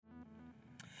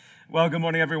Well, good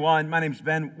morning, everyone. My name's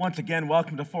Ben. Once again,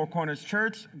 welcome to Four Corners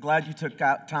Church. Glad you took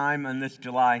out time on this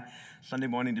July Sunday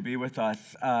morning to be with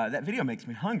us. That video makes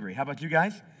me hungry. How about you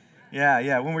guys?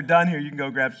 Yeah. When we're done here, you can go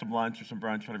grab some lunch or some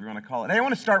brunch, whatever you want to call it. Hey, I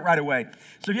want to start right away.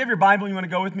 So if you have your Bible, you want to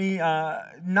go with me,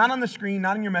 not on the screen,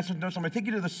 not in your message notes. I'm going to take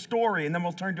you to the story, and then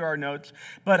we'll turn to our notes.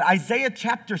 But Isaiah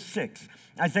chapter 6.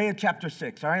 Isaiah chapter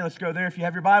 6. All right, let's go there. If you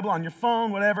have your Bible on your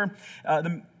phone, whatever,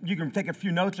 you can take a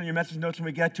few notes on your message notes when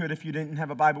we get to it. If you didn't have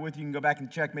a Bible with you, you can go back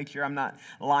and check, make sure I'm not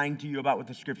lying to you about what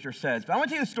the scripture says. But I want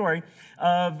to tell you the story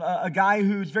of a guy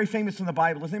who's very famous in the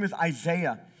Bible. His name is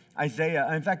Isaiah.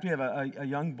 In fact, we have a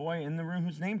young boy in the room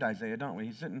who's named Isaiah, don't we?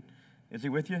 He's sitting. Is he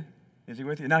with you?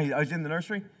 No, he's in the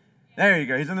nursery? There you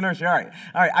go. He's in the nursery. All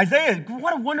right. Isaiah,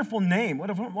 what a wonderful name. What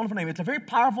a wonderful name. It's a very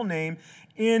powerful name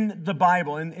in the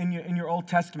Bible, in your Old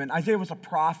Testament. Isaiah was a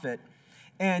prophet.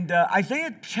 And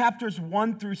Isaiah chapters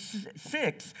 1 through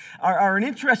 6 are an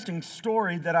interesting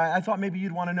story that I thought maybe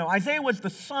you'd want to know. Isaiah was the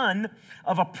son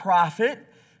of a prophet.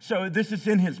 So this is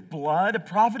in his blood. A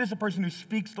prophet is a person who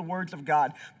speaks the words of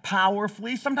God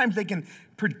powerfully. Sometimes they can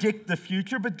predict the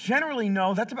future, but generally,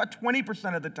 no, that's about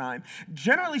 20% of the time.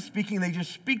 Generally speaking, they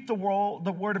just speak the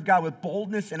word of God with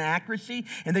boldness and accuracy,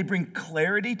 and they bring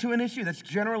clarity to an issue. That's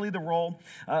generally the role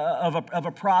of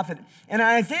a prophet. And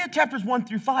Isaiah chapters 1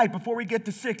 through 5, before we get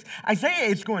to 6, Isaiah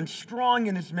is going strong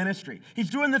in his ministry.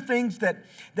 He's doing the things that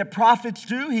prophets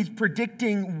do. He's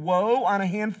predicting woe on a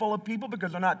handful of people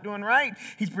because they're not doing right.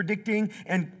 He's predicting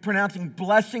and pronouncing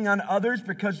blessing on others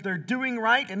because they're doing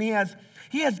right. And he has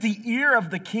the ear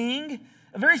of the king,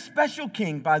 a very special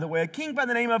king, by the way, a king by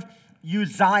the name of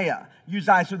Uzziah.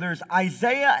 So there's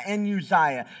Isaiah and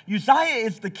Uzziah. Uzziah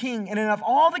is the king, and of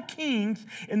all the kings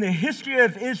in the history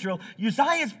of Israel,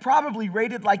 Uzziah is probably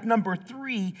rated like number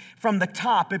 3 from the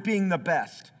top at being the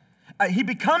best. He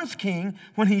becomes king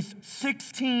when he's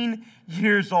 16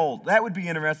 years old. That would be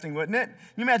interesting, wouldn't it? Can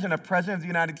you imagine a president of the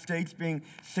United States being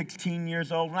 16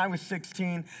 years old? When I was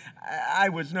 16, I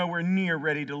was nowhere near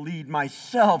ready to lead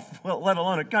myself, let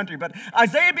alone a country. But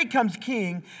Isaiah becomes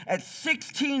king at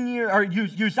 16 years, or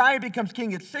Uzziah becomes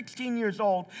king at 16 years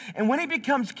old. And when he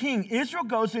becomes king, Israel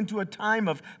goes into a time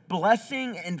of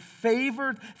blessing and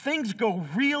favor. Things go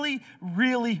really,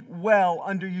 really well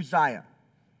under Uzziah.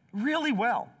 Really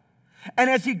well.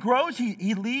 And as he grows,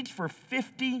 he leads for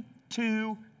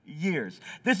 52 years.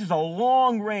 This is a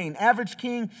long reign. Average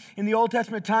king in the Old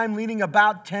Testament time leading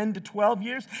about 10 to 12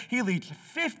 years. He leads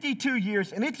 52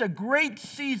 years, and it's a great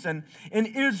season in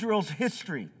Israel's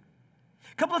history.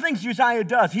 A couple of things Uzziah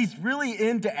does. He's really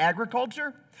into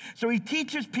agriculture. So he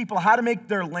teaches people how to make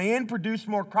their land produce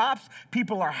more crops.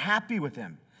 People are happy with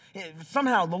him.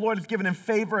 Somehow the Lord has given him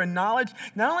favor and knowledge.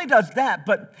 Not only does that,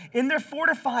 but in their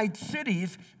fortified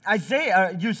cities,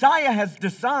 Uzziah has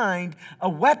designed a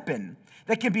weapon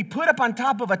that can be put up on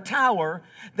top of a tower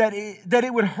that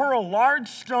it would hurl large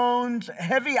stones,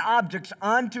 heavy objects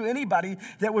onto anybody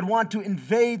that would want to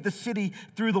invade the city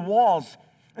through the walls.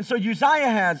 And so Uzziah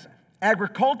has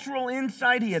agricultural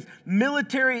insight. He has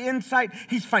military insight.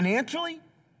 He's financially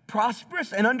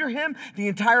prosperous, and under him, the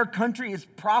entire country is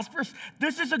prosperous.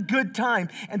 This is a good time,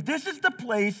 and this is the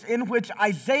place in which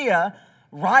Isaiah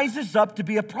rises up to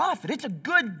be a prophet. It's a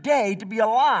good day to be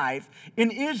alive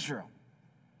in Israel.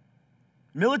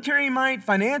 Military might,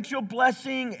 financial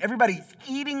blessing, everybody's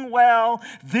eating well.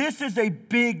 This is a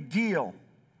big deal.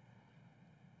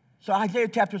 So Isaiah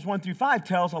chapters 1 through 5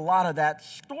 tells a lot of that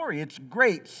story. It's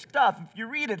great stuff. If you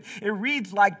read it, it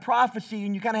reads like prophecy,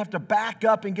 and you kind of have to back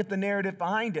up and get the narrative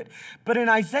behind it. But in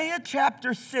Isaiah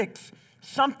chapter 6,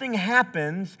 something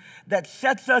happens that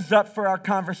sets us up for our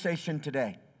conversation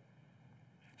today.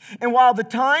 And while the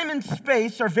time and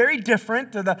space are very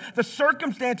different, the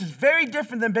circumstances very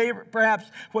different than perhaps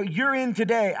what you're in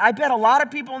today, I bet a lot of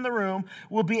people in the room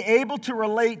will be able to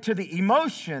relate to the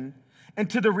emotion and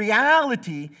to the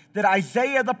reality that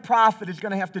Isaiah the prophet is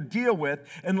going to have to deal with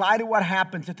in light of what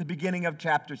happens at the beginning of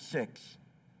chapter 6.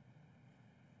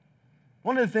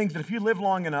 One of the things that if you live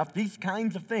long enough, these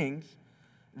kinds of things,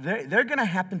 they're going to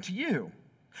happen to you.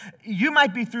 You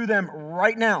might be through them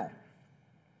right now.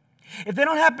 If they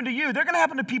don't happen to you, they're going to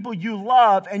happen to people you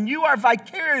love, and you are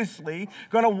vicariously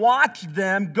going to watch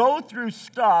them go through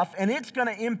stuff, and it's going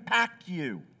to impact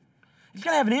you. It's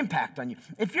going to have an impact on you.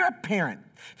 If you're a parent,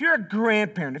 if you're a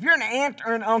grandparent, if you're an aunt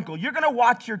or an uncle, you're going to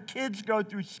watch your kids go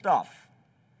through stuff.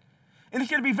 And it's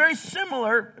going to be very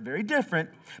similar, very different,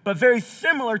 but very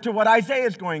similar to what Isaiah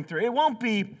is going through. It won't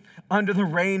be under the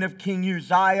reign of King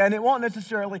Uzziah, and it won't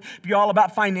necessarily be all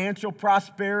about financial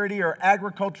prosperity or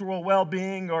agricultural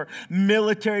well-being or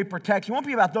military protection. It won't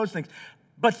be about those things.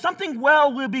 but something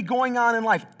well will be going on in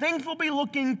life. Things will be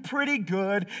looking pretty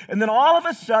good, and then all of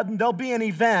a sudden there'll be an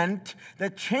event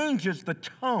that changes the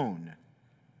tone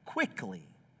quickly.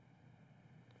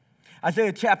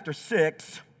 Isaiah chapter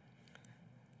 6.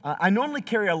 I normally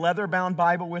carry a leather-bound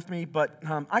Bible with me, but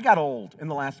I got old in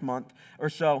the last month or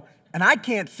so, and I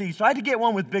can't see, so I had to get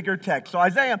one with bigger text. So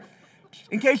Isaiah,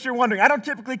 in case you're wondering, I don't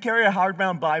typically carry a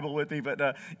hardbound Bible with me,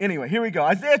 but anyway, here we go.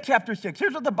 Isaiah chapter 6.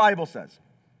 Here's what the Bible says.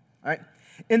 All right.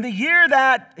 In the year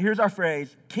that, here's our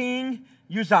phrase, King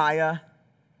Uzziah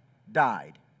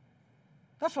died.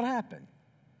 That's what happened.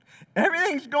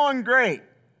 Everything's going great.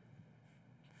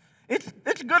 It's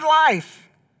good life.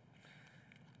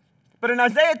 But in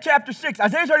Isaiah chapter 6,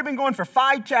 Isaiah's already been going for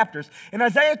 5 chapters. In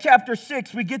Isaiah chapter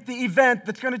 6, we get the event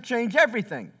that's going to change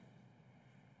everything.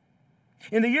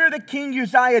 In the year that King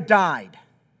Uzziah died,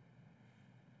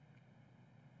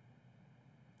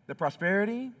 the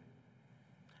prosperity,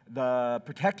 the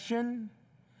protection,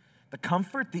 the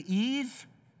comfort, the ease,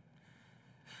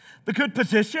 the good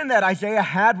position that Isaiah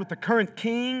had with the current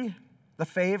king, the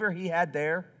favor he had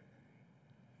there,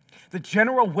 the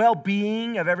general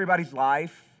well-being of everybody's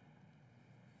life,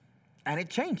 and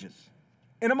it changes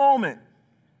in a moment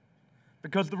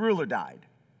because the ruler died.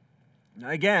 Now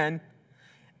again,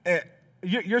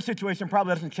 your situation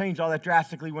probably doesn't change all that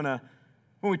drastically when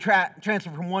we transfer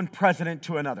from one president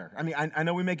to another. I mean, I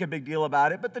know we make a big deal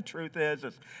about it, but the truth is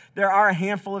there are a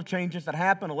handful of changes that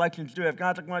happen. Elections do have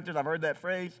consequences. I've heard that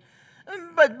phrase.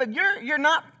 But you're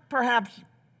not perhaps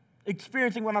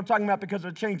experiencing what I'm talking about because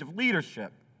of a change of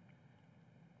leadership.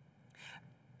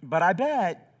 But I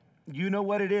bet you know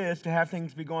what it is to have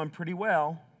things be going pretty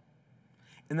well,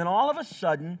 and then all of a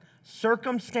sudden,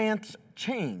 circumstances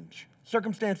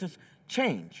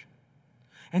change.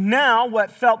 And now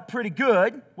what felt pretty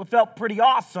good, what felt pretty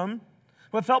awesome,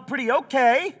 what felt pretty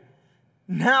okay,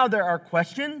 now there are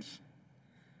questions,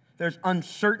 there's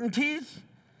uncertainties,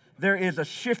 there is a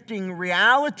shifting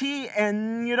reality,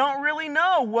 and you don't really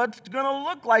know what's going to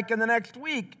look like in the next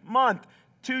week, month,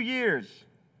 2 years,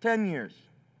 10 years.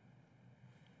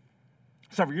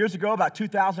 Several years ago, about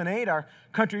 2008, our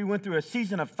country went through a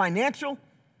season of financial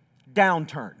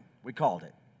downturn, we called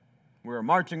it. We were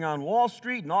marching on Wall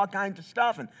Street and all kinds of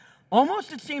stuff, and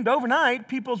almost it seemed overnight,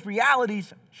 people's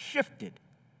realities shifted.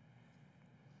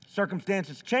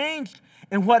 Circumstances changed,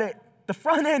 and what at the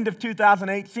front end of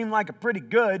 2008 seemed like a pretty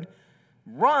good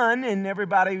run, and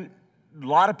everybody, a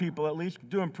lot of people at least,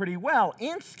 doing pretty well.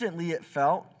 Instantly, it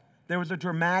felt there was a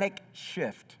dramatic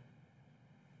shift.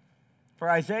 For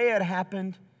Isaiah, it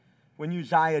happened when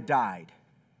Uzziah died.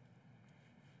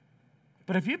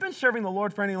 But if you've been serving the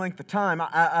Lord for any length of time,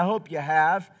 I hope you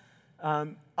have.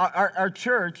 Our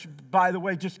church, by the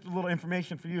way, just a little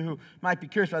information for you who might be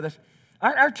curious about this.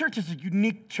 Our church is a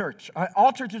unique church.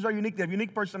 All churches are unique. They have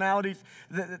unique personalities.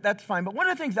 That's fine. But one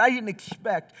of the things I didn't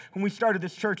expect when we started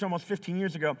this church almost 15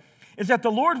 years ago is that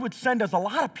the Lord would send us a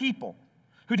lot of people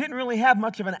who didn't really have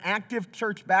much of an active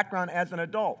church background as an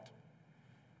adult.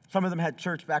 Some of them had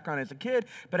church background as a kid,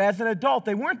 but as an adult,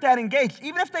 they weren't that engaged.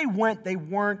 Even if they went, they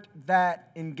weren't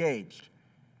that engaged.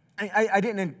 I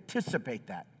didn't anticipate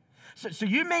that. So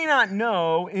you may not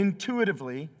know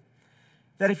intuitively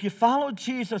that if you follow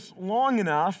Jesus long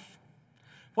enough,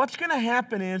 what's going to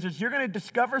happen is you're going to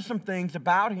discover some things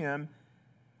about him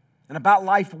and about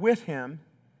life with him,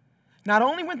 not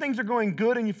only when things are going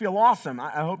good and you feel awesome,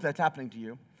 I hope that's happening to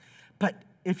you, but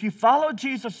if you follow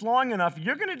Jesus long enough,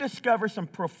 you're going to discover some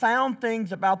profound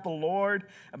things about the Lord,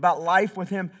 about life with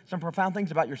him, some profound things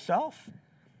about yourself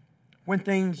when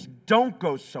things don't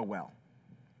go so well.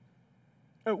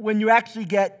 When you actually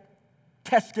get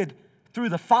tested through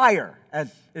the fire,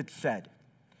 as it's said.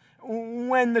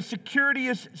 When the security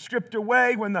is stripped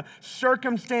away, when the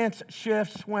circumstance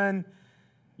shifts, when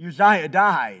Uzziah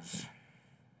dies.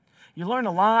 You learn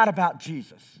a lot about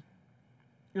Jesus.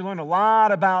 You learn a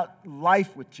lot about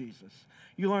life with Jesus.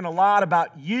 You learn a lot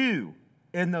about you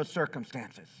in those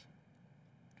circumstances.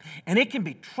 And it can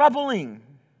be troubling.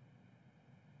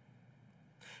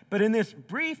 But in this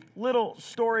brief little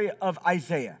story of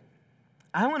Isaiah,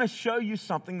 I want to show you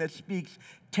something that speaks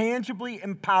tangibly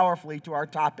and powerfully to our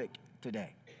topic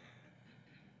today.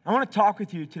 I want to talk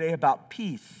with you today about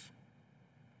peace.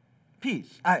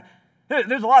 Peace.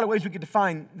 There's a lot of ways we could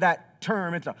define that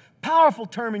term. It's a powerful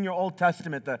term in your Old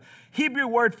Testament. The Hebrew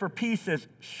word for peace is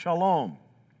shalom.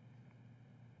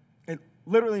 It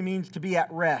literally means to be at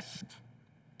rest,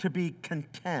 to be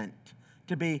content,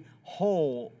 to be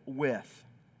whole with.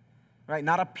 Right?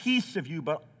 Not a piece of you,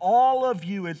 but all of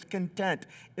you is content.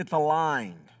 It's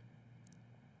aligned.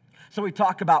 So we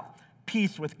talk about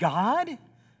peace with God,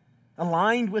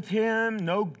 aligned with him,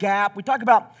 no gap. We talk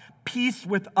about peace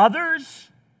with others,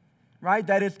 right?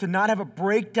 That is to not have a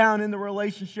breakdown in the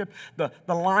relationship. The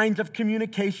lines of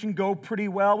communication go pretty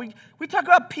well. We talk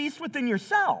about peace within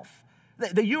yourself.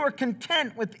 That you are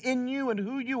content within you and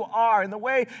who you are and the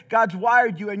way God's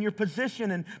wired you and your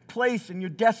position and place and your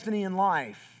destiny in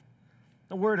life.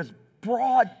 The word is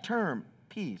broad term,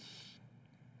 peace.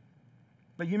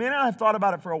 But you may not have thought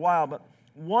about it for a while, but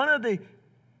one of the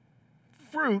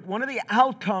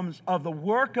outcomes of the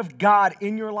work of God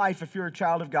in your life, if you're a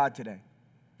child of God today,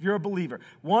 if you're a believer,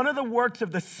 one of the works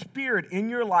of the Spirit in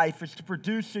your life is to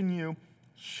produce in you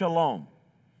shalom,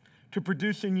 to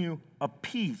produce in you a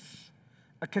peace,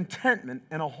 a contentment,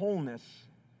 and a wholeness.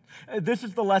 This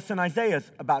is the lesson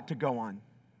Isaiah's about to go on.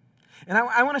 And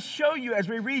I want to show you, as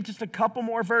we read just a couple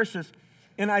more verses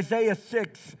in Isaiah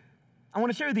 6, I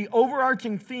want to show you the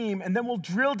overarching theme, and then we'll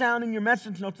drill down in your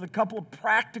message notes with a couple of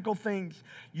practical things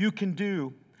you can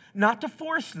do. Not to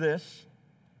force this.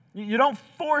 You don't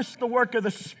force the work of the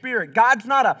Spirit. God's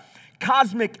not a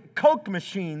cosmic Coke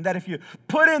machine that if you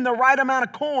put in the right amount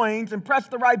of coins and press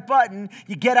the right button,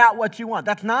 you get out what you want.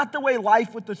 That's not the way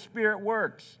life with the Spirit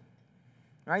works,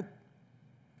 right?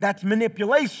 That's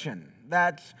manipulation.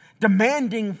 That's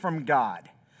demanding from God.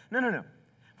 No.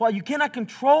 While you cannot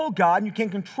control God and you can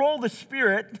control the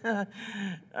Spirit,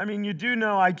 I mean, you do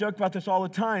know, I joke about this all the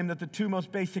time, that the two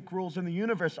most basic rules in the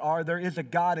universe are there is a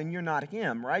God and you're not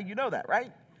him, right? You know that,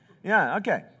 right? Yeah,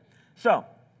 okay. So,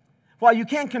 while you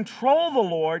can't control the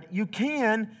Lord, you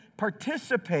can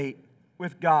participate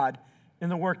with God in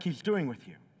the work he's doing with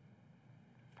you.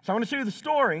 So I want to show you the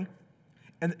story,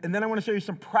 and then I want to show you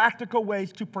some practical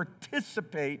ways to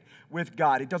participate with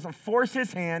God. It doesn't force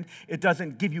his hand. It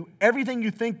doesn't give you everything you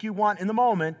think you want in the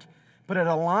moment, but it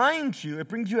aligns you. It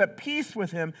brings you at peace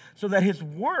with him so that his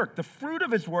work, the fruit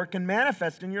of his work, can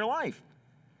manifest in your life.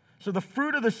 So the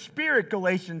fruit of the Spirit,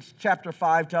 Galatians chapter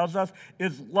 5 tells us,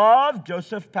 is love.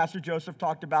 Pastor Joseph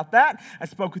talked about that. I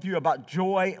spoke with you about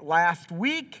joy last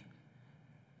week.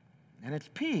 And it's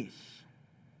peace.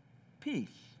 Peace.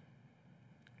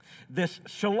 This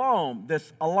shalom,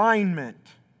 this alignment.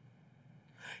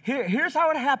 Here's how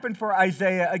it happened for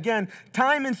Isaiah. Again,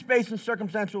 time and space and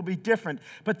circumstance will be different.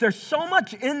 But there's so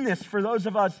much in this for those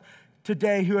of us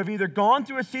today who have either gone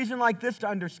through a season like this to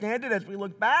understand it as we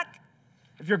look back.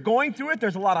 If you're going through it,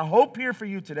 there's a lot of hope here for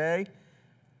you today.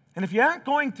 And if you aren't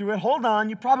going through it, hold on,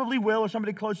 you probably will, or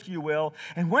somebody close to you will.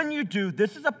 And when you do,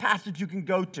 this is a passage you can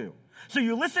go to. So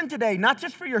you listen today, not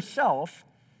just for yourself.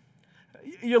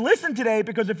 You listen today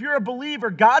because if you're a believer,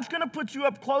 God's going to put you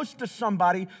up close to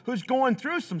somebody who's going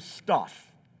through some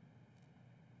stuff.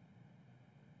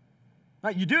 Now,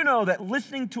 you do know that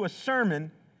listening to a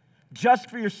sermon just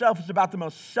for yourself is about the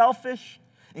most selfish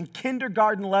and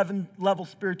kindergarten level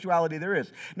spirituality there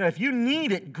is. Now, if you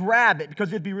need it, grab it, because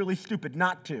it'd be really stupid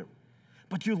not to.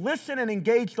 But you listen and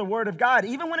engage the Word of God,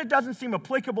 even when it doesn't seem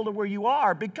applicable to where you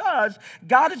are, because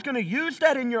God is going to use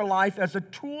that in your life as a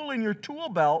tool in your tool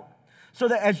belt, so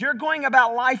that as you're going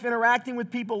about life, interacting with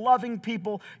people, loving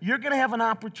people, you're going to have an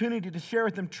opportunity to share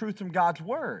with them truth from God's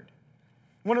Word.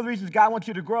 One of the reasons God wants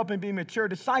you to grow up and be a mature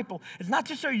disciple is not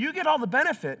just so you get all the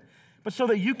benefit, but so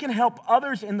that you can help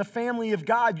others in the family of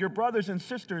God, your brothers and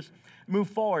sisters, move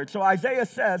forward. So Isaiah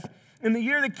says, in the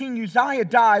year that King Uzziah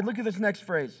died, look at this next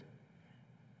phrase.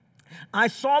 I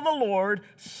saw the Lord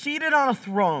seated on a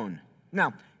throne.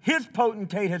 Now, his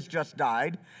potentate has just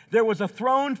died. There was a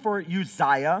throne for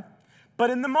Uzziah.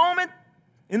 But in the moment,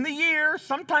 in the year,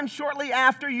 sometime shortly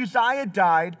after Uzziah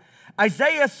died,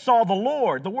 Isaiah saw the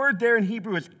Lord. The word there in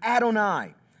Hebrew is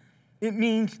Adonai. It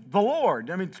means the Lord.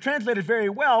 I mean, it's translated very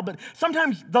well, but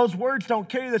sometimes those words don't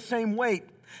carry the same weight.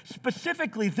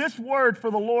 Specifically, this word for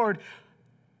the Lord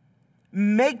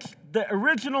makes the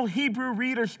original Hebrew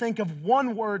readers think of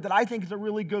one word that I think is a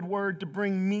really good word to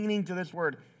bring meaning to this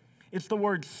word. It's the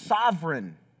word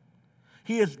sovereign.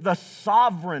 He is the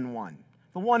sovereign one,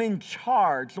 the one in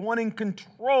charge, the one in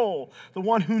control, the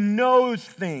one who knows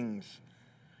things.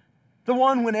 The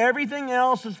one when everything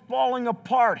else is falling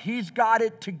apart, he's got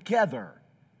it together.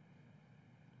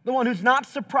 The one who's not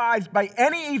surprised by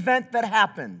any event that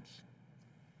happens.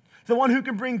 The one who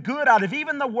can bring good out of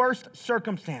even the worst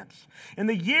circumstance. In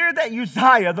the year that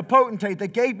Uzziah, the potentate,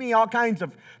 that gave me all kinds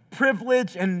of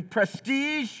privilege and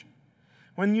prestige,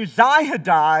 when Uzziah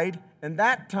died, and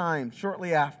that time,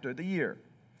 shortly after the year,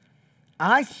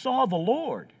 I saw the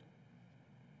Lord,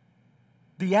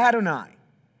 the Adonai,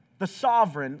 the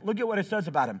sovereign. Look at what it says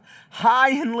about him. High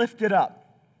and lifted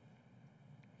up.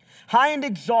 high and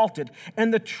exalted,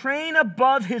 and the train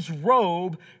above his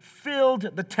robe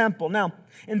filled the temple. Now,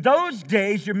 in those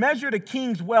days, you measured a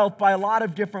king's wealth by a lot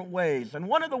of different ways. And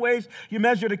one of the ways you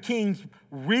measured a king's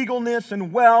regalness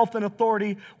and wealth and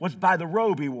authority was by the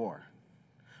robe he wore.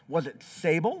 Was it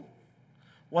sable?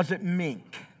 Was it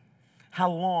mink?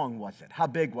 How long was it? How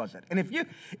big was it? And if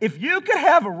you could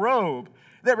have a robe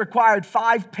that required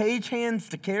 5 page hands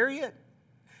to carry it,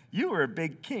 you were a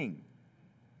big king.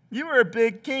 You were a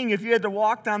big king if you had to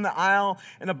walk down the aisle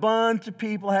and a bunch of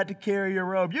people had to carry your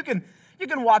robe. You can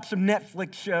watch some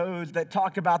Netflix shows that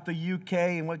talk about the UK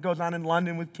and what goes on in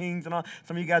London with kings and all.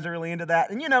 Some of you guys are really into that.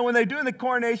 And when they're doing the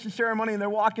coronation ceremony and they're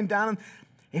walking down, and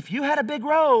if you had a big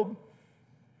robe,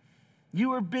 you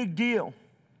were a big deal.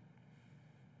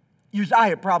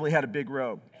 Uzziah probably had a big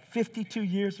robe. 52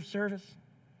 years of service.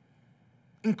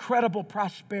 Incredible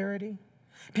prosperity.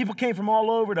 People came from all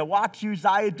over to watch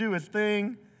Uzziah do his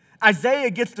thing. Isaiah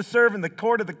gets to serve in the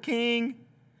court of the king.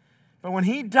 But when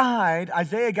he died,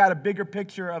 Isaiah got a bigger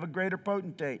picture of a greater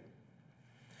potentate.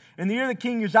 In the year that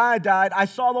King Uzziah died, I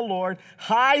saw the Lord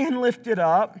high and lifted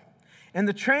up, and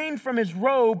the train from his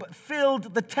robe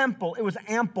filled the temple. It was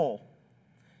ample.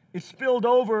 It spilled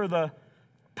over the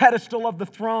pedestal of the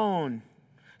throne,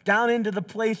 down into the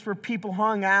place where people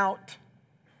hung out.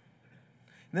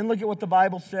 And then look at what the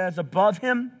Bible says. Above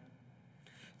him,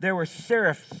 there were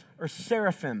seraphs, or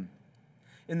seraphim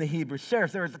in the Hebrew.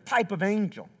 Seraph, there was a type of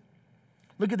angel.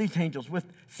 Look at these angels with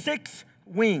 6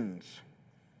 wings.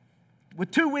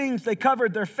 With 2 wings, they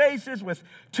covered their faces. With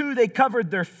 2, they covered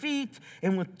their feet.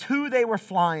 And with 2, they were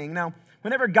flying. Now,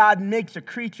 whenever God makes a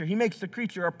creature, he makes the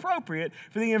creature appropriate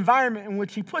for the environment in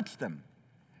which he puts them.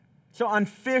 So on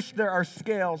fish, there are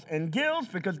scales and gills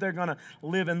because they're going to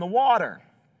live in the water.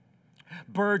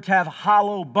 Birds have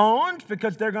hollow bones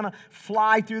because they're going to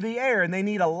fly through the air, and they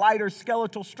need a lighter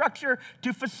skeletal structure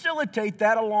to facilitate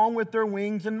that along with their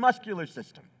wings and muscular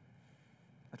system.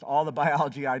 That's all the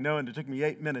biology I know, and it took me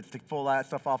 8 minutes to pull that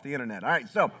stuff off the internet. All right,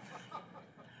 so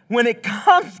when it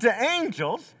comes to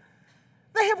angels,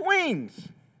 they have wings.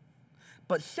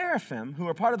 But seraphim, who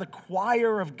are part of the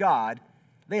choir of God,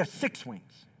 they have 6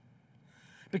 wings.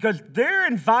 Because their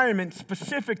environment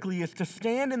specifically is to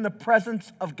stand in the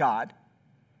presence of God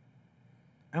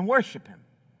and worship him.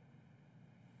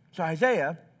 So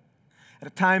Isaiah, at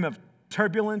a time of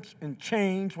turbulence and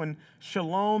change, when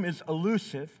shalom is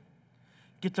elusive,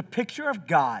 gets a picture of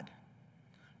God,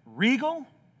 regal,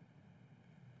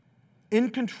 in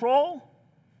control,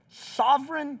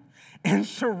 sovereign, and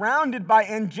surrounded by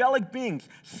angelic beings,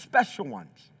 special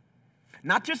ones.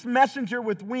 Not just messenger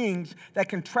with wings that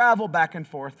can travel back and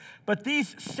forth, but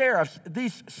these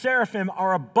seraphim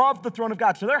are above the throne of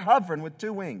God. So they're hovering with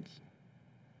 2 wings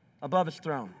above his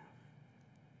throne.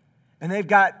 And they've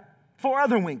got 4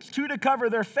 other wings, 2 to cover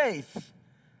their face.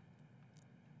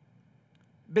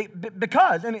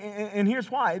 Because, and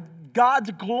here's why, God's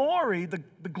glory, the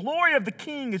glory of the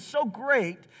king is so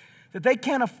great that they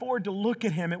can't afford to look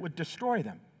at him. It would destroy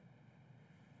them.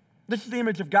 This is the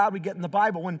image of God we get in the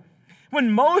Bible.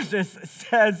 When Moses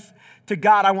says to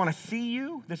God, I want to see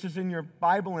you, this is in your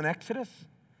Bible in Exodus,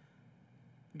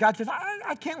 God says,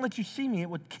 I can't let you see me, it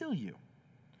would kill you.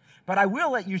 But I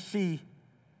will let you see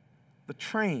the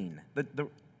train,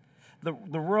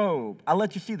 the robe. I'll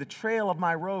let you see the trail of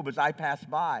my robe as I pass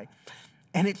by.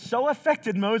 And it so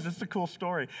affected Moses, it's a cool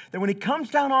story, that when he comes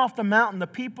down off the mountain, the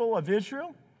people of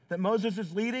Israel that Moses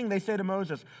is leading, they say to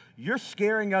Moses, you're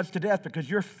scaring us to death because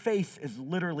your face is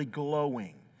literally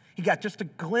glowing. He got just a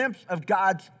glimpse of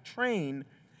God's train,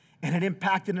 and it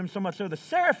impacted him so much. So the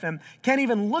seraphim can't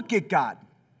even look at God.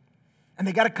 And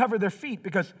they got to cover their feet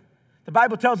because the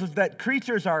Bible tells us that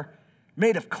creatures are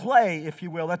made of clay, if you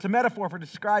will. That's a metaphor for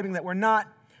describing that we're not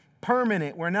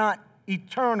permanent, we're not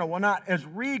eternal, we're not as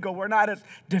regal, we're not as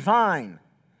divine.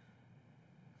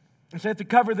 And so they have to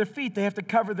cover their feet, they have to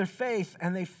cover their face,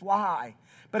 and they fly.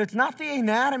 But it's not the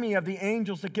anatomy of the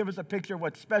angels that give us a picture of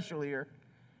what's special here,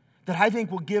 that I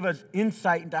think will give us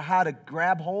insight into how to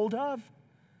grab hold of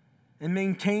and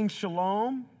maintain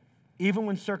shalom even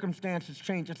when circumstances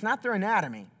change. It's not their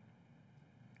anatomy.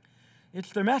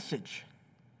 It's their message.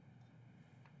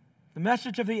 The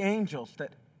message of the angels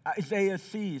that Isaiah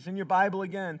sees. In your Bible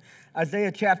again,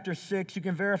 Isaiah chapter 6, you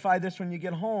can verify this when you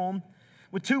get home.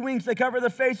 With 2 wings they cover their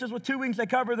faces, with 2 wings they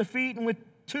cover their feet, and with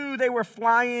 2 they were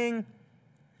flying,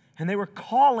 and they were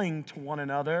calling to one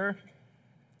another.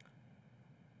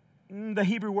 The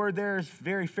Hebrew word there is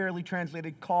very fairly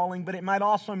translated calling, but it might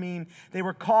also mean they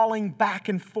were calling back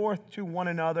and forth to one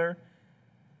another.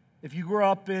 If you grew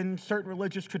up in certain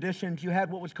religious traditions, you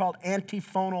had what was called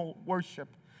antiphonal worship,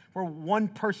 where one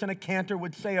person, a cantor,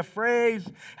 would say a phrase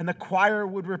and the choir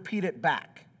would repeat it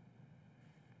back.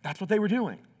 That's what they were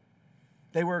doing.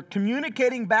 They were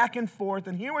communicating back and forth,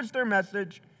 and here was their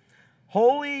message: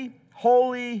 Holy,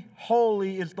 holy,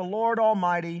 holy is the Lord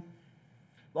Almighty.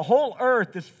 The whole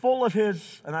earth is full of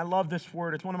His, and I love this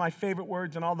word, it's one of my favorite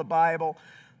words in all the Bible.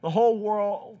 The whole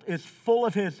world is full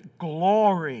of His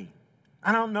glory.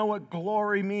 I don't know what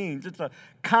glory means. It's a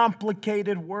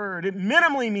complicated word. It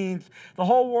minimally means the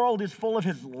whole world is full of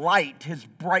His light, His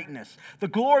brightness. The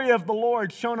glory of the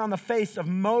Lord shone on the face of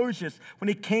Moses when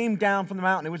he came down from the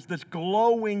mountain. It was this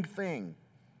glowing thing.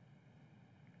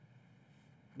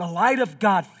 The light of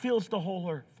God fills the whole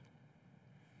earth.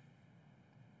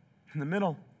 In the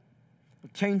middle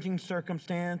of changing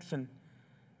circumstance and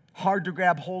hard to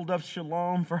grab hold of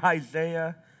shalom for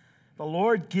Isaiah, the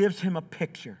Lord gives him a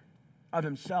picture of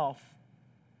Himself.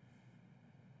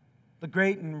 The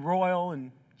great and royal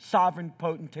and sovereign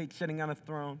potentate sitting on a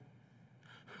throne,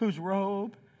 whose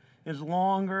robe is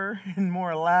longer and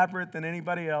more elaborate than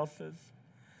anybody else's,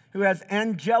 who has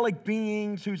angelic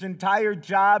beings whose entire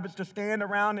job is to stand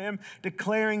around Him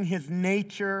declaring His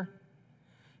nature.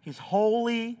 He's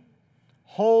holy,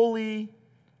 holy,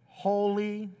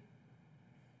 holy.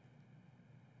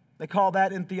 They call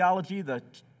that in theology the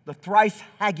thrice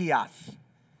hagios.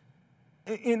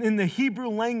 In the Hebrew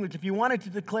language, if you wanted to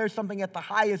declare something at the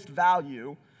highest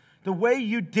value, the way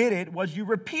you did it was you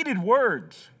repeated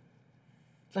words.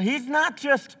 So He's not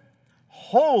just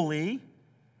holy.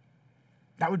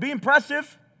 That would be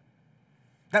impressive.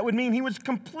 That would mean He was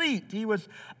complete. He was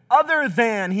other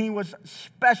than. He was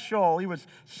special. He was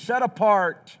set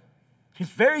apart. He's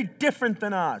very different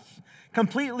than us.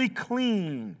 Completely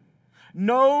clean.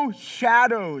 No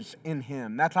shadows in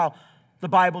Him. That's how the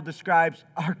Bible describes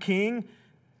our King.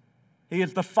 He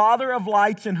is the Father of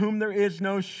lights in whom there is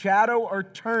no shadow or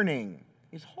turning.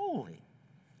 He's holy.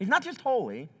 He's not just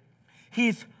holy.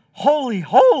 He's holy,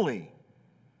 holy.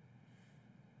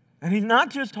 And He's not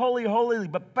just holy, holy,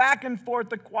 but back and forth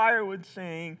the choir would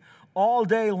sing all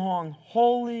day long,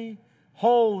 holy,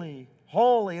 holy,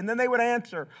 holy. And then they would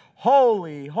answer,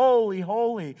 holy, holy,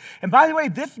 holy. And by the way,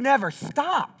 this never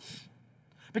stops.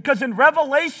 Because in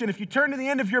Revelation, if you turn to the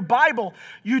end of your Bible,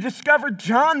 you discover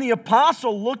John the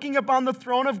Apostle looking upon the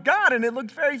throne of God, and it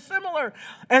looks very similar.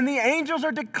 And the angels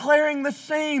are declaring the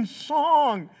same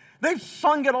song. They've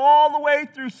sung it all the way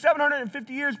through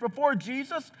 750 years before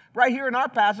Jesus. Right here in our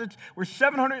passage, we're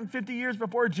 750 years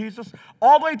before Jesus,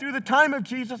 all the way through the time of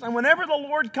Jesus. And whenever the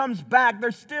Lord comes back,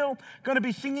 they're still going to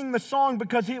be singing the song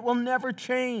because it will never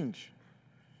change.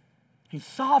 He's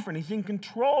sovereign. He's in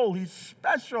control. He's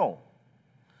special.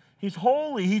 He's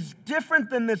holy. He's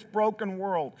different than this broken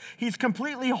world. He's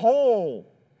completely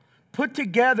whole, put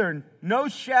together, no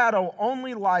shadow,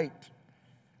 only light.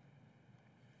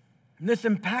 And this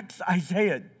impacts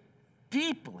Isaiah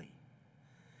deeply.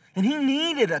 And he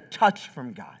needed a touch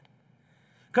from God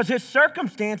because his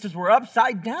circumstances were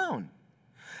upside down.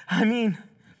 I mean,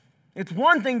 it's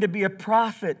one thing to be a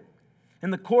prophet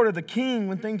in the court of the king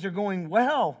when things are going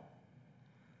well,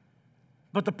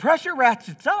 but the pressure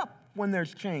ratchets up when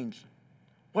there's change.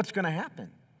 What's going to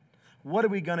happen? What are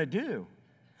we going to do?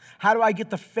 How do I get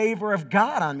the favor of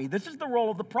God on me? This is the role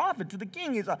of the prophet to the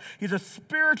king. He's a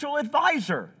spiritual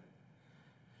advisor.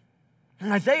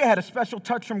 And Isaiah had a special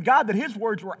touch from God that his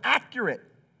words were accurate.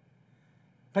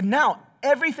 But now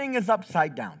everything is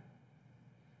upside down.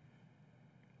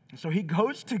 And so he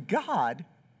goes to God.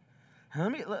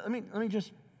 And let me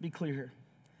just be clear here.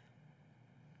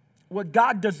 What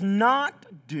God does not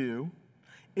do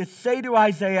is say to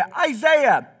Isaiah,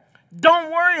 Isaiah,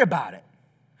 don't worry about it.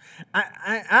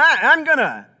 I'm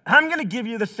gonna give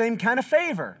you the same kind of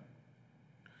favor.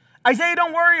 Isaiah,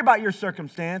 don't worry about your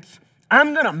circumstance.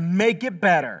 I'm gonna make it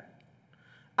better.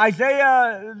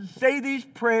 Isaiah, say these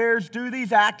prayers, do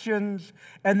these actions,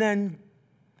 and then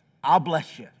I'll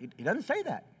bless you. He doesn't say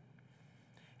that.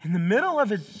 In the middle of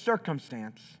his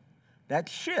circumstance, that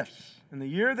shifts. In the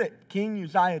year that King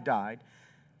Uzziah died,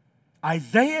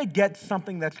 Isaiah gets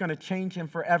something that's going to change him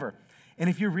forever. And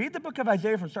if you read the book of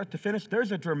Isaiah from start to finish,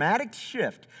 there's a dramatic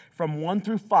shift from 1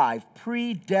 through 5,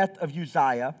 pre-death of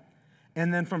Uzziah,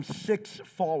 and then from 6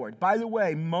 forward. By the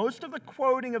way, most of the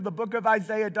quoting of the book of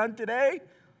Isaiah done today,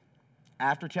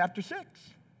 after chapter 6.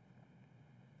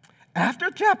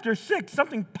 After chapter 6,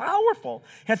 something powerful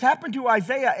has happened to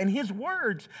Isaiah, and his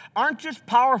words aren't just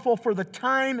powerful for the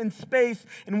time and space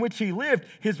in which he lived.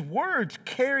 His words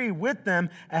carry with them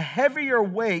a heavier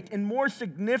weight and more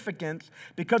significance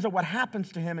because of what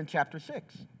happens to him in chapter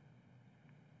 6.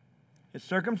 His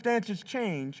circumstances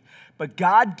change, but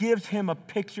God gives him a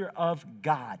picture of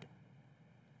God.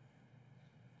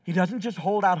 He doesn't just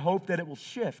hold out hope that it will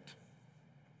shift.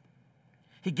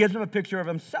 He gives them a picture of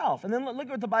himself. And then look at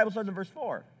what the Bible says in verse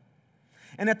 4.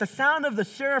 And at the sound of the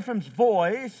seraphim's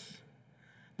voice,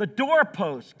 the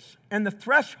doorposts and the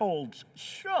thresholds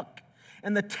shook,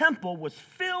 and the temple was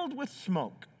filled with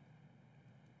smoke.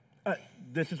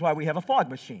 This is why we have a fog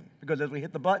machine, because as we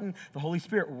hit the button, the Holy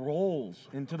Spirit rolls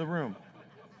into the room.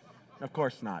 Of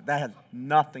course not. That has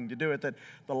nothing to do with it.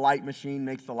 The light machine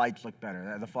makes the lights look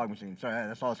better, the fog machine. So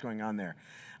that's all that's going on there.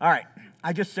 All right.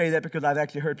 I just say that because I've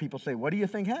actually heard people say, what do you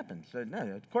think happens? No,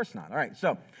 of course not. All right.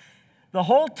 So the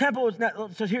whole temple is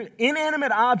not, so here,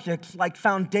 inanimate objects like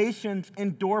foundations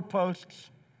and doorposts,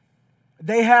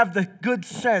 they have the good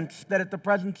sense that at the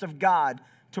presence of God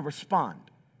to respond.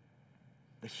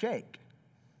 They shake.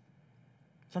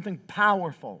 Something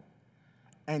powerful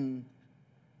and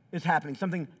is happening.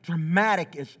 Something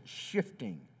dramatic is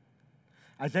shifting.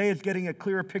 Isaiah is getting a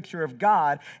clearer picture of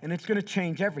God, and it's going to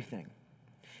change everything.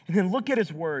 And then look at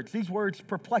his words. These words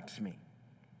perplex me.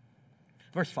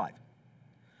 Verse 5.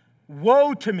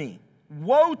 Woe to me,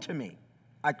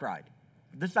 I cried.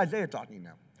 This is Isaiah talking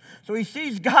now. So he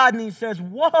sees God and he says,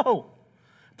 woe.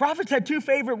 Prophets had two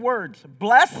favorite words,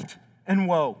 blessed and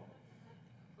woe.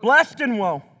 Blessed and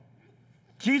woe.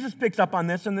 Jesus picks up on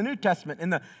this in the New Testament,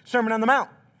 in the Sermon on the Mount.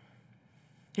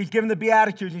 He's given the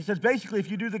Beatitudes. He says, basically, if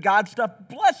you do the God stuff,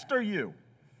 blessed are you.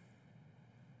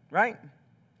 Right?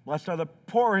 Blessed are the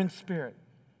poor in spirit.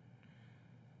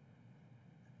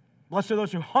 Blessed are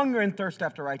those who hunger and thirst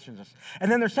after righteousness.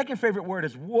 And then their second favorite word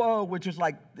is woe, which is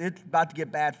like, it's about to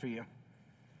get bad for you.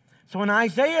 So when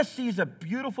Isaiah sees a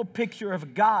beautiful picture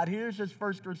of God, here's his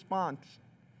first response.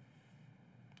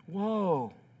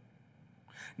 Whoa.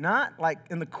 Not like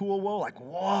in the cool woe, like,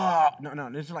 whoa. No.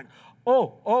 This is like,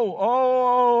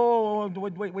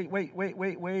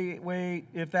 wait.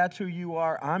 If that's who you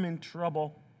are, I'm in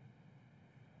trouble.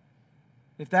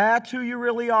 If that's who you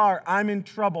really are, I'm in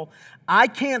trouble. I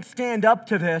can't stand up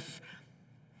to this.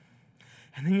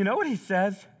 And then you know what he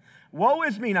says? Woe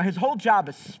is me. Now, his whole job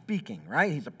is speaking,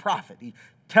 right? He's a prophet. He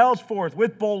tells forth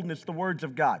with boldness the words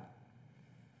of God.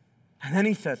 And then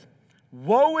he says,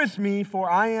 woe is me, for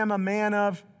I am a man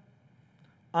of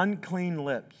unclean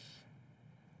lips.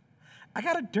 I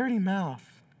got a dirty mouth.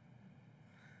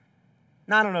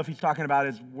 Now, I don't know if he's talking about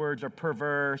his words are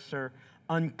perverse or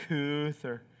uncouth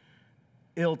or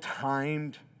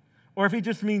ill-timed, or if he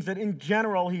just means that in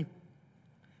general, here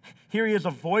he is a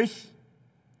voice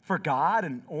for God,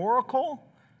 an oracle,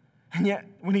 and yet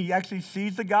when he actually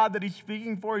sees the God that he's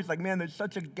speaking for, he's like, man, there's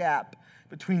such a gap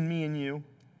between me and you.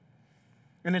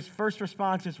 And his first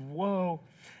response is, whoa,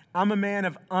 I'm a man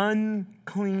of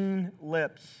unclean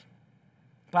lips.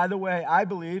 By the way, I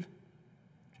believe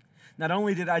not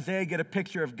only did Isaiah get a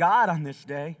picture of God on this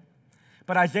day,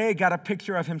 but Isaiah got a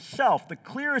picture of himself, the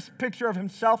clearest picture of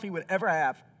himself he would ever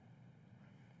have.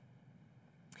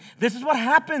 This is what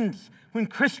happens when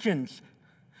Christians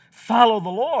follow the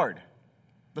Lord,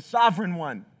 the sovereign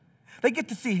one. They get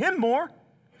to see him more.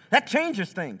 That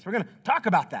changes things. We're going to talk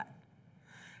about that.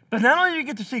 But not only do you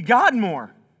get to see God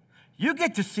more, you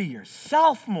get to see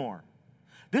yourself more.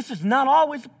 This is not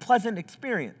always a pleasant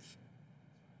experience.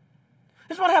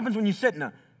 This is what happens when you sit in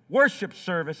a worship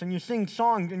service and you sing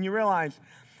songs and you realize,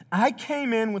 I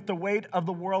came in with the weight of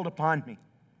the world upon me.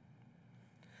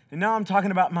 And now I'm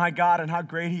talking about my God and how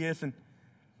great he is, and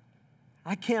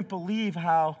I can't believe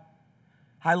how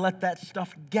I let that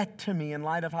stuff get to me in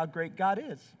light of how great God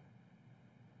is.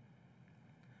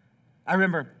 I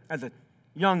remember as a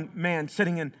young man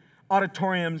sitting in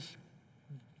auditoriums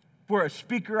where a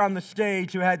speaker on the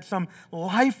stage who had some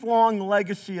lifelong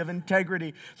legacy of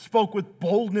integrity spoke with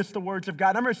boldness the words of God.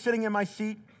 I remember sitting in my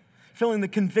seat, feeling the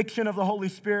conviction of the Holy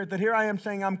Spirit that here I am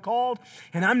saying I'm called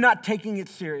and I'm not taking it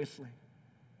seriously.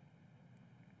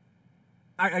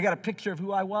 I got a picture of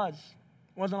who I was.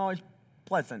 It wasn't always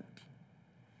pleasant.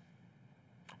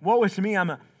 Woe is to me,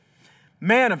 I'm a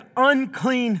man of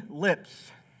unclean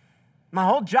lips. My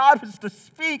whole job is to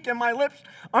speak, and my lips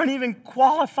aren't even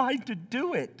qualified to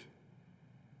do it.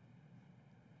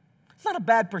 It's not a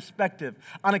bad perspective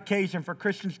on occasion for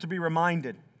Christians to be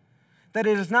reminded that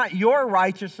it is not your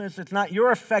righteousness, it's not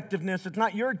your effectiveness, it's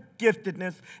not your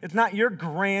giftedness, it's not your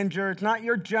grandeur, it's not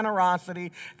your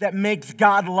generosity that makes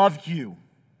God love you.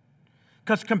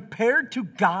 Because compared to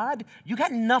God, you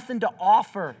got nothing to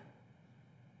offer.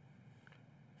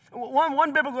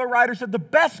 One biblical writer said, the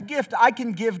best gift I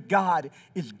can give God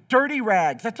is dirty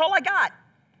rags. That's all I got.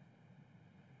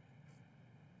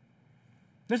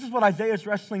 This is what Isaiah is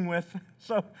wrestling with.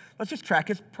 So let's just track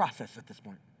his process at this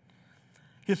point.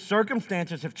 His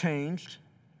circumstances have changed.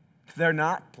 They're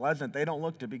not pleasant. They don't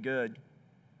look to be good.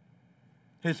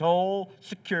 His whole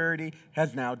security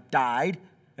has now died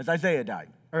as Isaiah died,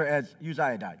 or as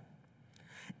Uzziah died.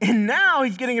 And now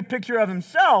he's getting a picture of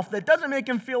himself that doesn't make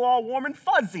him feel all warm and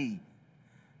fuzzy.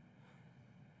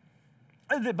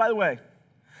 By the way,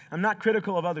 I'm not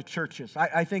critical of other churches.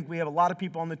 I think we have a lot of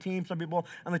people on the team. Some people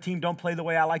on the team don't play the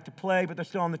way I like to play, but they're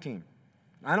still on the team.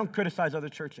 I don't criticize other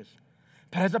churches.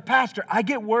 But as a pastor, I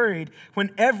get worried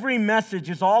when every message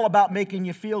is all about making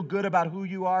you feel good about who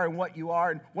you are and what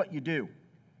you do.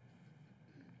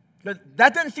 But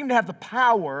that doesn't seem to have the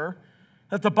power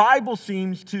that the Bible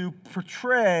seems to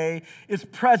portray is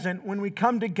present when we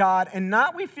come to God, and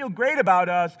not we feel great about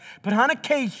us, but on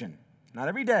occasion, not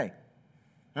every day,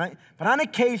 right? But on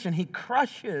occasion, he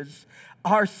crushes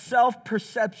our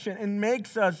self-perception and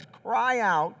makes us cry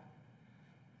out,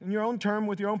 in your own term,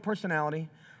 with your own personality,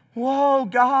 "Whoa,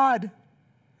 God,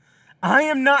 I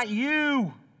am not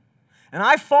you, and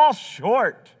I fall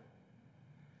short."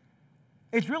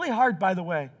 It's really hard, by the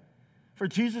way, for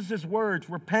Jesus' words,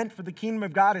 "Repent, for the kingdom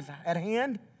of God is at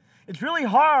hand." It's really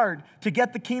hard to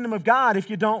get the kingdom of God if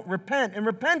you don't repent. And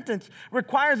repentance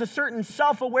requires a certain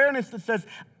self-awareness that says,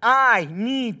 I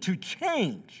need to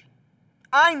change.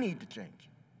 I need to change.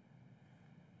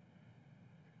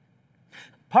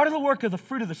 Part of the work of the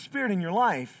fruit of the Spirit in your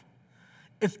life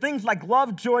is things like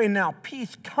love, joy, and now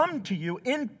peace come to you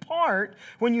in part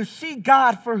when you see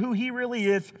God for who he really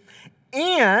is,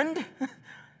 and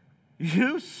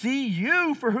you see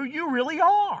you for who you really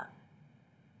are.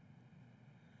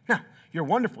 Now, you're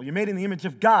wonderful. You're made in the image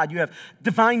of God. You have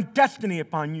divine destiny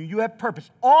upon you. You have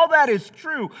purpose. All that is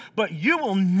true, but you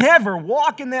will never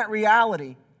walk in that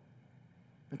reality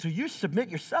until you submit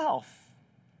yourself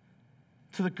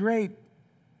to the great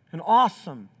and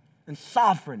awesome and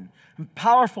sovereign and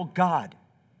powerful God.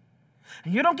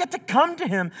 And you don't get to come to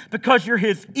him because you're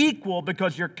his equal,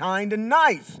 because you're kind and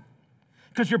nice,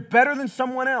 because you're better than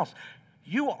someone else.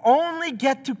 You only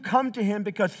get to come to him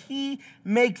because he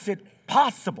makes it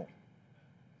possible.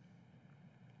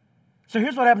 So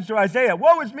here's what happens to Isaiah.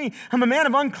 Woe is me, I'm a man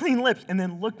of unclean lips. And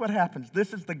then look what happens.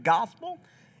 This is the gospel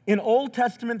in Old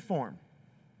Testament form.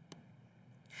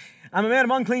 I'm a man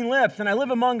of unclean lips, and I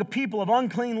live among a people of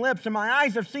unclean lips, and my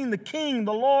eyes have seen the King,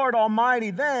 the Lord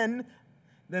Almighty. Then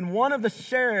one of the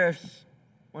seraphs,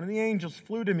 one of the angels,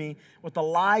 flew to me with a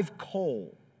live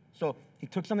coal. So he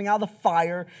took something out of the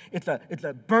fire. It's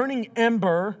a burning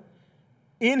ember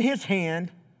in his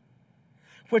hand,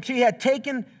 which he had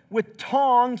taken with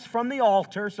tongs from the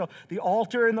altar. So the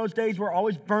altar in those days were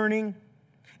always burning.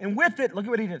 And with it, look at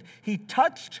what he did. He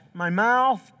touched my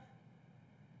mouth,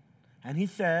 and he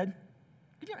said,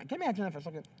 can you imagine that for a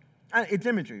second? It's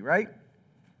imagery, right?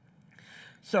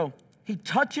 So he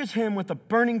touches him with a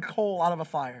burning coal out of a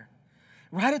fire,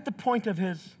 right at the point of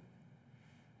his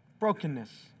brokenness,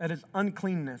 at his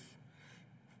uncleanness.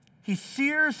 He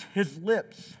sears his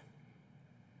lips,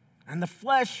 and the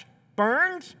flesh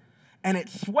burns, and it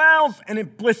swells, and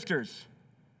it blisters.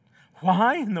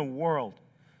 Why in the world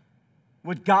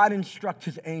would God instruct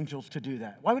his angels to do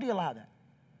that? Why would he allow that?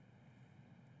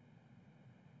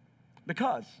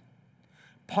 Because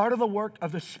part of the work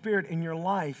of the Spirit in your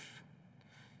life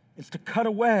is to cut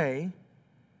away,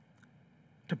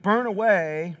 to burn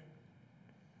away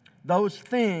those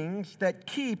things that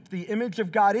keep the image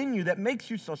of God in you that makes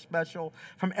you so special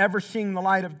from ever seeing the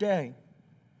light of day.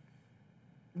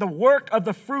 The work of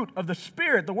the fruit of the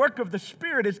Spirit, the work of the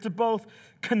Spirit is to both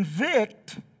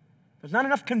convict, there's not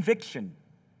enough conviction,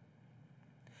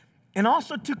 and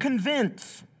also to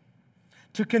convince.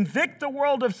 To convict the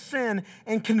world of sin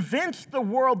and convince the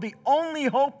world the only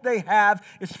hope they have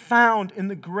is found in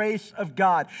the grace of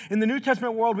God. In the New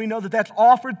Testament world, we know that that's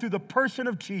offered through the person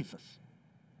of Jesus.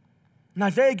 And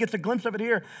Isaiah gets a glimpse of it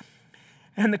here.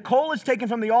 And the coal is taken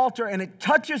from the altar and it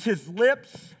touches his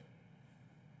lips.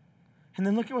 And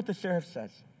then look at what the seraph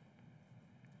says.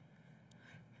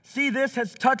 See, this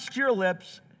has touched your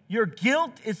lips. Your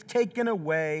guilt is taken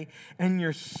away and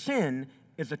your sin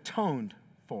is atoned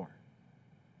for.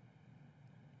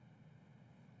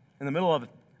 In the middle of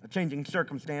a changing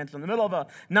circumstance, in the middle of a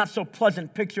not so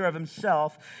pleasant picture of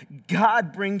himself,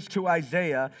 God brings to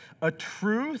Isaiah a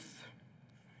truth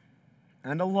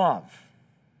and a love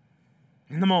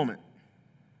in the moment.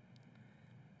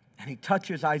 And he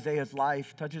touches Isaiah's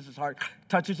life, touches his heart,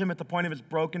 touches him at the point of his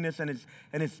brokenness and his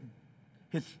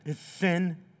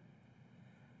sin,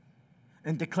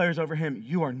 and declares over him,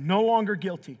 you are no longer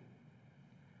guilty.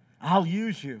 I'll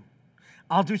use you.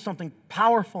 I'll do something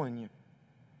powerful in you.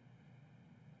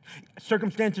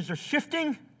 Circumstances are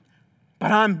shifting, but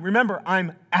remember,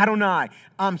 I'm Adonai.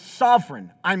 I'm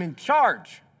sovereign. I'm in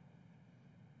charge.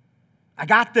 I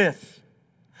got this.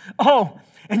 Oh,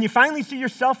 And you finally see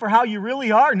yourself for how you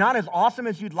really are, not as awesome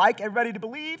as you'd like everybody to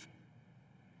believe?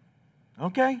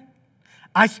 Okay.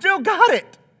 I still got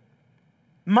it.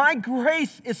 My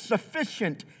grace is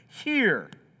sufficient here.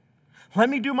 Let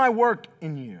me do my work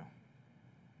in you.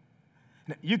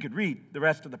 Now, you could read the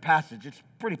rest of the passage. It's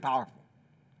pretty powerful.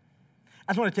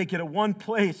 I just want to take you to one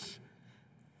place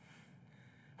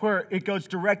where it goes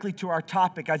directly to our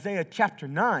topic. Isaiah chapter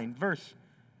 9, verse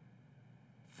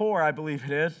 4, I believe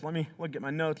it is. Let me look at my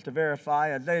notes to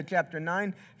verify. Isaiah chapter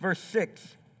 9, verse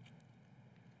 6.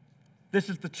 This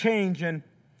is the change in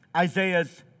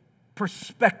Isaiah's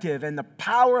perspective, and the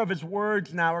power of his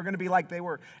words now are going to be like they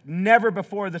were never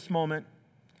before this moment.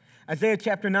 Isaiah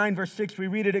chapter 9, verse 6, we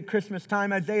read it at Christmas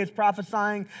time. Isaiah is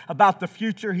prophesying about the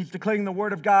future. He's declaring the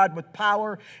word of God with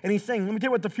power, and he's saying, let me tell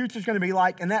you what the future is going to be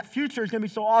like, and that future is going to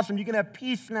be so awesome. You can have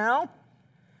peace now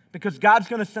because God's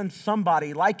going to send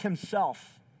somebody like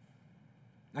himself,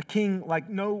 a king like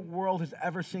no world has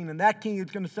ever seen, and that king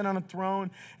is going to sit on a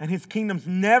throne, and his kingdom's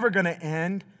never going to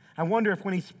end. I wonder if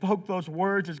when he spoke those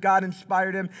words, as God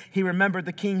inspired him, he remembered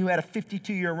the king who had a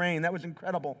 52-year reign. That was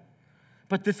incredible.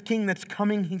 But this king that's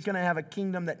coming, he's going to have a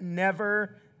kingdom that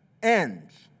never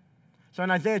ends. So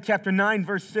in Isaiah chapter 9,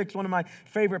 verse 6, one of my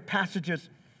favorite passages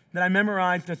that I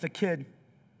memorized as a kid.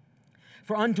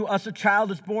 For unto us a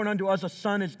child is born, unto us a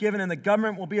son is given, and the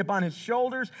government will be upon his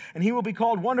shoulders, and he will be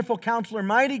called Wonderful Counselor,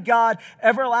 Mighty God,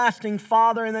 Everlasting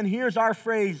Father. And then here's our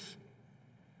phrase,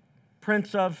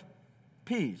 Prince of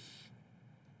Peace.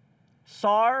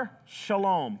 Sar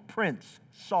Shalom, Prince,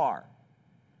 Sar.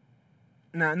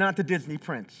 No, not the Disney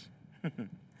prince,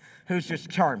 who's just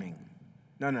charming.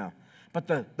 No. But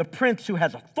the prince who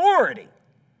has authority.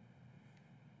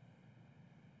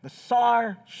 The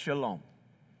Sar Shalom.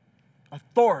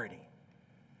 Authority.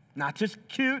 Not just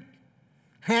cute,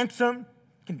 handsome,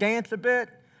 can dance a bit,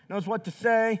 knows what to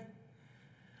say.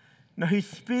 No, he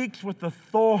speaks with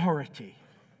authority.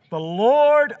 The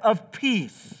Lord of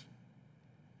peace.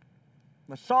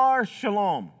 The Sar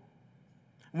Shalom.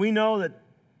 We know that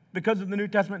because of the New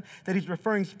Testament, that he's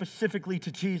referring specifically to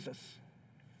Jesus.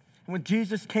 And when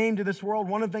Jesus came to this world,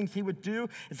 one of the things he would do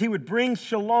is he would bring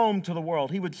shalom to the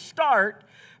world. He would start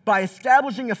by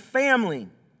establishing a family.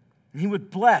 And he would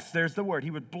bless, there's the word,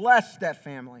 he would bless that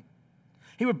family.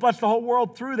 He would bless the whole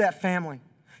world through that family.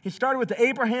 He started with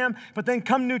Abraham, but then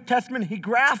come New Testament, he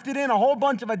grafted in a whole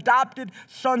bunch of adopted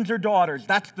sons or daughters.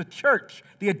 That's the church,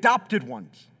 the adopted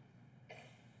ones.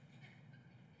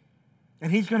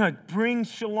 And he's going to bring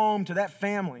shalom to that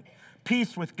family.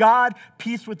 Peace with God,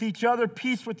 peace with each other,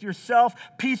 peace with yourself,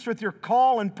 peace with your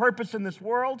call and purpose in this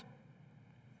world.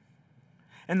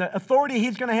 And the authority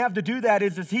he's going to have to do that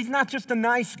is he's not just a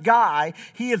nice guy.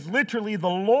 He is literally the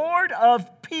Lord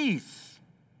of peace.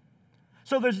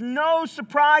 So there's no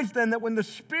surprise then that when the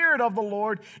Spirit of the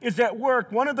Lord is at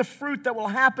work, one of the fruit that will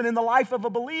happen in the life of a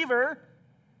believer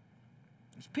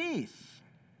is peace.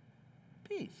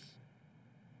 Peace.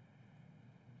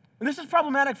 And this is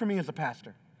problematic for me as a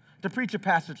pastor, to preach a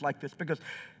passage like this, because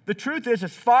the truth is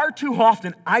far too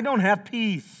often I don't have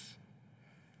peace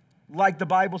like the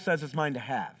Bible says it's mine to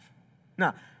have.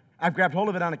 Now, I've grabbed hold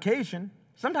of it on occasion,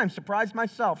 sometimes surprised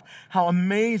myself how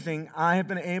amazing I have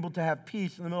been able to have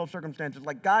peace in the middle of circumstances.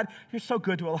 Like, God, you're so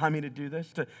good to allow me to do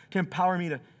this, to empower me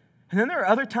to. And then there are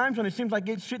other times when it seems like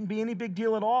it shouldn't be any big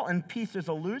deal at all, and peace is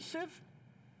elusive.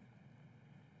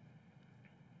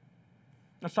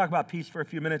 Let's talk about peace for a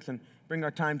few minutes and bring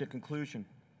our time to conclusion.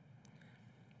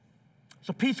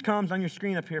 So peace comes on your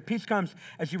screen up here. Peace comes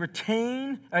as you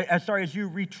retrain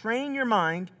your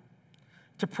mind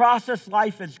to process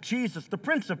life as Jesus, the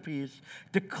Prince of Peace,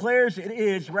 declares it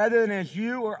is, rather than as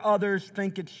you or others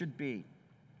think it should be.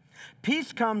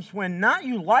 Peace comes when not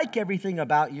you like everything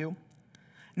about you,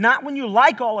 not when you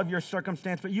like all of your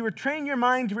circumstance, but you retrain your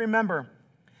mind to remember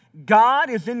God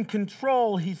is in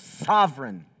control. He's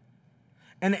sovereign.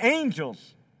 And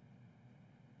angels,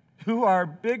 who are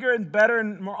bigger and better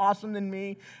and more awesome than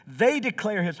me, they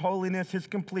declare his holiness, his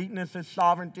completeness, his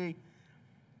sovereignty.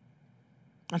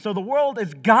 And so the world,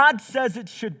 as God says it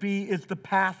should be, is the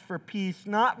path for peace,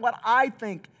 not what I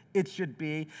think it should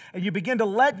be. And you begin to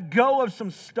let go of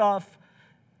some stuff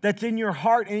that's in your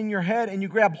heart and in your head, and you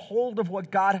grab hold of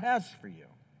what God has for you.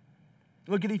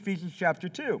 Look at Ephesians chapter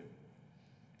 2.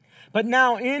 But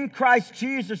now in Christ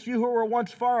Jesus, you who were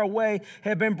once far away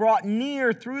have been brought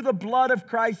near through the blood of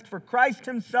Christ, for Christ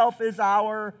himself is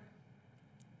our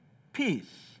peace.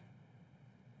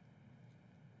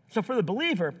 So for the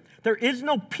believer, there is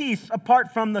no peace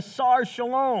apart from the Sar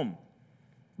Shalom,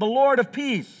 the Lord of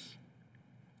peace.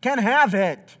 Can't have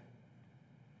it.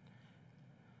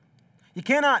 You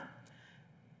cannot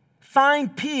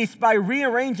find peace by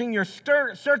rearranging your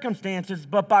circumstances,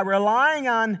 but by relying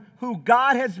on who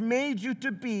God has made you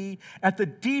to be at the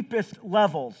deepest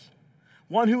levels.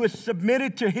 One who is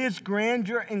submitted to his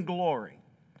grandeur and glory.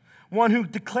 One who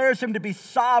declares him to be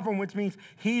sovereign, which means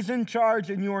he's in charge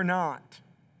and you're not.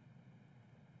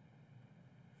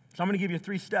 So I'm going to give you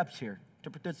 3 steps here to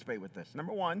participate with this.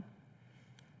 Number 1,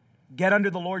 get under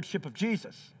the lordship of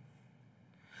Jesus.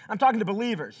 I'm talking to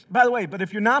believers. By the way, but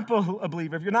if you're not a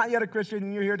believer, if you're not yet a Christian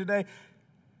and you're here today,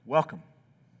 welcome.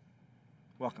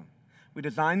 Welcome. We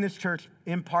designed this church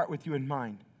in part with you in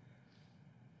mind.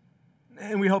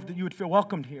 And we hope that you would feel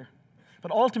welcomed here.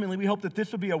 But ultimately, we hope that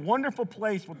this will be a wonderful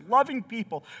place with loving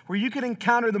people where you can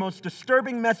encounter the most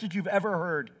disturbing message you've ever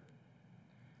heard.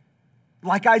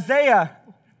 Like Isaiah,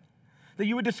 that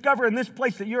you would discover in this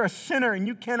place that you're a sinner and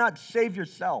you cannot save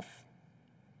yourself.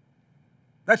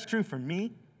 That's true for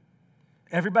me.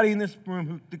 Everybody in this room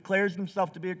who declares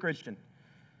themselves to be a Christian,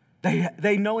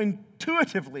 they know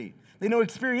intuitively, they know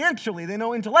experientially, they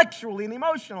know intellectually and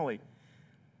emotionally.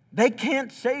 They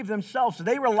can't save themselves, so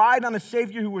they relied on a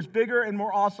Savior who was bigger and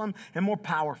more awesome and more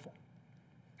powerful.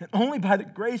 And only by the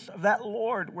grace of that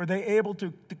Lord were they able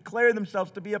to declare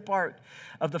themselves to be a part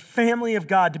of the family of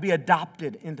God, to be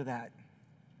adopted into that.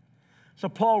 So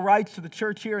Paul writes to the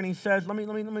church here and he says, let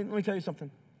me tell you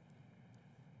something.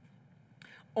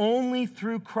 Only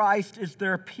through Christ is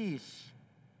there peace.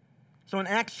 So in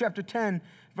Acts chapter 10,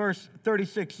 verse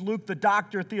 36, Luke, the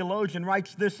doctor, theologian,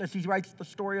 writes this as he writes the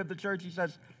story of the church. He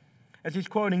says, as he's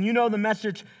quoting, you know the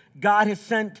message God has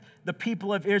sent the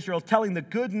people of Israel, telling the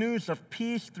good news of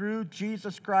peace through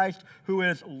Jesus Christ, who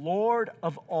is Lord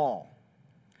of all.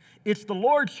 It's the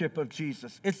lordship of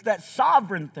Jesus. It's that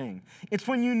sovereign thing. It's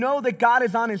when you know that God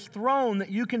is on his throne that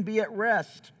you can be at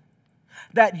rest,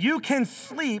 that you can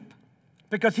sleep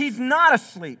because he's not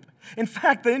asleep. In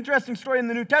fact, the interesting story in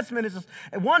the New Testament is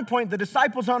at one point the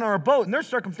disciples on our boat and their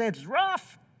circumstances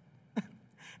rough.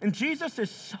 And Jesus is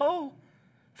so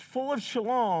full of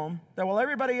shalom that while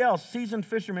everybody else, seasoned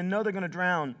fishermen, know they're going to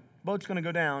drown, boat's going to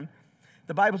go down,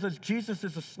 the Bible says Jesus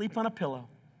is asleep on a pillow.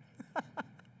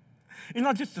 He's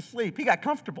not just asleep. He got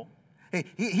comfortable.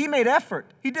 He made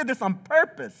effort. He did this on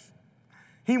purpose.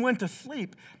 He went to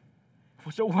sleep.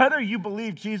 So whether you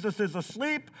believe Jesus is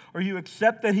asleep or you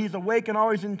accept that he's awake and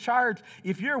always in charge,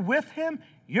 if you're with him,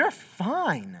 you're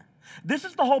fine. This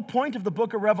is the whole point of the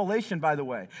book of Revelation, by the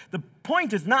way. The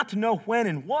point is not to know when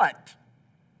and what.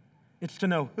 It's to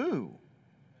know who.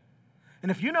 And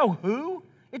if you know who,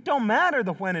 it don't matter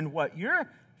the when and what. You're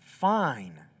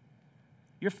fine.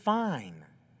 You're fine.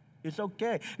 It's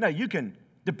okay. Now, you can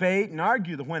debate and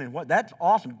argue the when and what. That's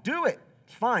awesome. Do it.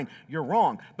 It's fine. You're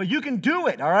wrong. But you can do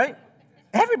it, all right?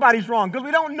 Everybody's wrong because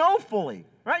we don't know fully,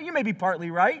 right? You may be partly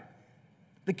right.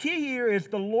 The key here is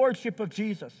the lordship of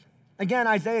Jesus. Again,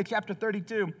 Isaiah chapter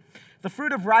 32. The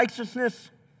fruit of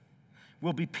righteousness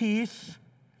will be peace.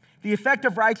 The effect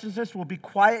of righteousness will be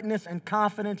quietness and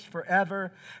confidence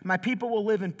forever. My people will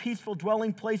live in peaceful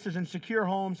dwelling places and secure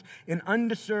homes, in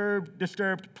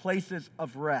disturbed places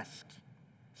of rest.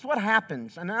 So what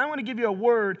happens? And I want to give you a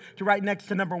word to write next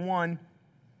to number 1.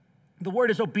 The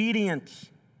word is obedience.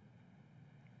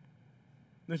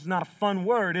 This is not a fun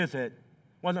word, is it? It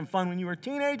wasn't fun when you were a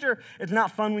teenager. It's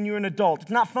not fun when you're an adult.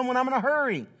 It's not fun when I'm in a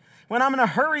hurry. When I'm in a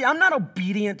hurry, I'm not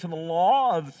obedient to the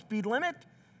law of speed limit.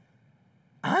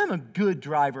 I'm a good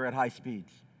driver at high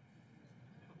speeds.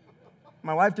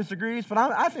 My wife disagrees, but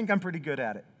I think I'm pretty good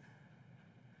at it.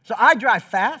 So I drive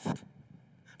fast.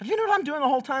 But you know what I'm doing the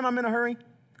whole time I'm in a hurry?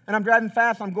 And I'm driving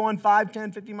fast. I'm going 5,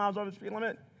 10, 50 miles over the speed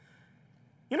limit.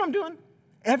 You know what I'm doing?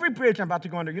 Every bridge I'm about to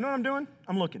go under, you know what I'm doing?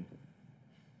 I'm looking.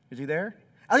 Is he there?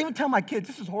 I'll even tell my kids,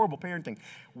 this is horrible parenting,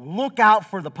 look out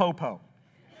for the popo.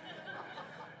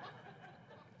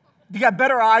 You got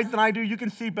better eyes than I do. You can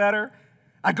see better.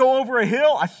 I go over a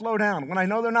hill, I slow down. When I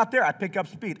know they're not there, I pick up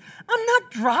speed. I'm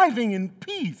not driving in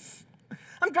peace.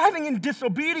 I'm driving in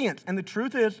disobedience. And the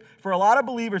truth is, for a lot of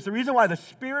believers, the reason why the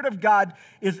Spirit of God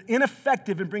is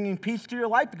ineffective in bringing peace to your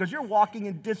life, because you're walking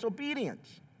in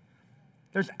disobedience.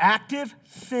 There's active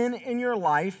sin in your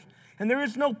life, and there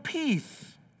is no peace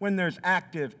when there's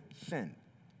active sin.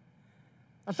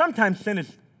 Now, sometimes sin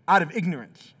is out of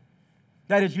ignorance.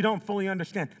 That is, you don't fully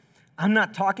understand. I'm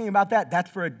not talking about that. That's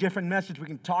for a different message. We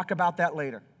can talk about that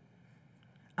later.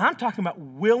 I'm talking about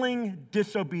willing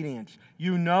disobedience.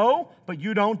 You know, but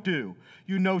you don't do.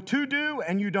 You know to do,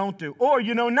 and you don't do. Or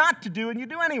you know not to do, and you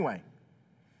do anyway.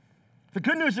 The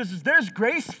good news is there's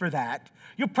grace for that.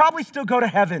 You'll probably still go to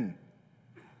heaven.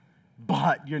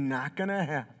 But you're not going to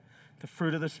have the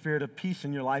fruit of the Spirit of peace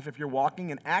in your life if you're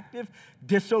walking in active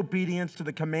disobedience to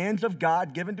the commands of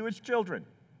God given to his children.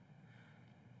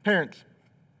 Parents,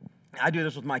 I do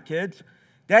this with my kids.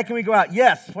 Dad, can we go out?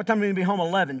 Yes. What time are we going to be home?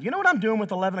 11. You know what I'm doing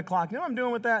with 11 o'clock? You know what I'm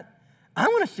doing with that? I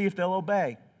want to see if they'll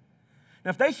obey. Now,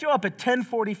 if they show up at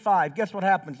 10:45, guess what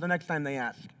happens the next time they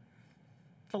ask?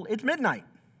 So it's midnight.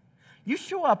 You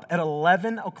show up at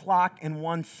 11 o'clock and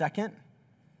 1 second,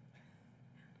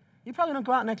 you probably don't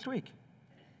go out next week.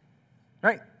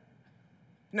 Right?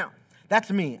 No. That's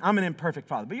me. I'm an imperfect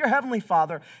father. But your heavenly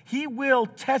Father, he will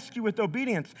test you with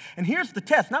obedience. And here's the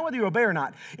test, not whether you obey or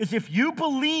not, is if you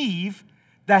believe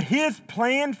that his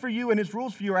plan for you and his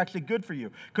rules for you are actually good for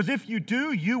you. Because if you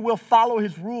do, you will follow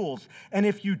his rules. And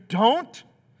if you don't,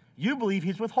 you believe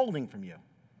he's withholding from you.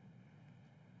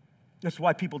 That's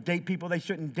why people date people they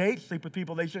shouldn't date, sleep with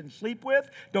people they shouldn't sleep with,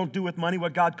 don't do with money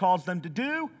what God calls them to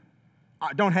do,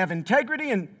 don't have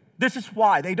integrity, and this is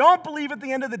why. They don't believe at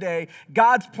the end of the day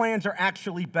God's plans are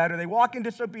actually better. They walk in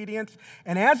disobedience,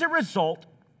 and as a result,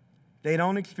 they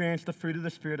don't experience the fruit of the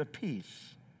Spirit of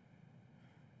peace.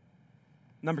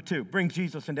 Number 2, bring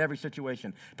Jesus into every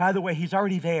situation. By the way, he's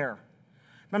already there.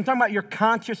 I'm talking about your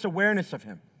conscious awareness of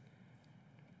him.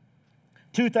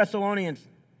 2 Thessalonians,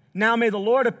 now may the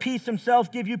Lord of peace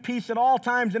himself give you peace at all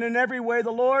times and in every way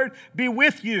the Lord be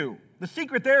with you. The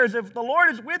secret there is if the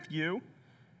Lord is with you,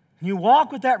 and you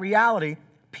walk with that reality,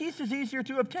 peace is easier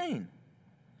to obtain.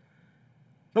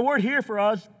 The word here for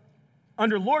us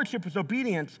under lordship is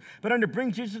obedience, but under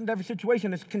bring Jesus into every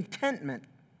situation is contentment.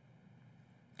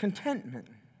 Contentment.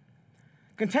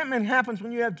 Contentment happens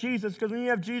when you have Jesus, because when you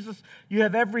have Jesus, you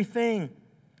have everything.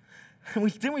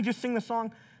 Didn't we just sing the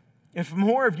song? If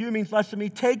more of you means less of me,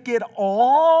 take it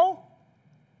all.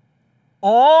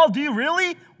 All? Do you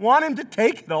really want him to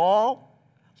take it all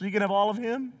so you can have all of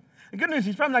him? The good news,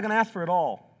 he's probably not going to ask for it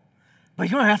all, but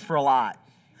he's going to ask for a lot.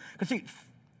 Because see,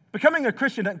 becoming a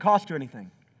Christian doesn't cost you anything,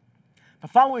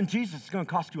 but following Jesus is going to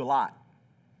cost you a lot.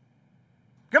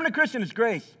 Becoming a Christian is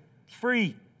grace. It's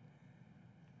free.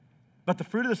 But the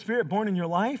fruit of the Spirit born in your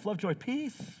life, love, joy,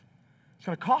 peace, it's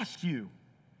going to cost you.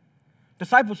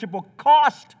 Discipleship will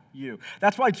cost you.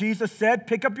 That's why Jesus said,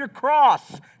 pick up your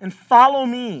cross and follow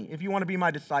me if you want to be my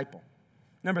disciple.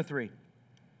 Number 3,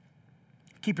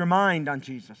 keep your mind on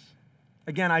Jesus.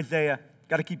 Again, Isaiah,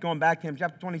 got to keep going back to him,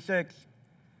 chapter 26.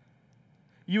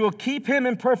 You will keep him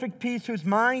in perfect peace whose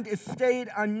mind is stayed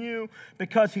on you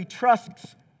because he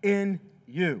trusts in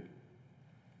you.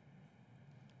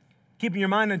 Keeping your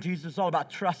mind on Jesus is all about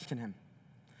trusting him.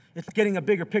 It's getting a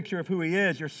bigger picture of who he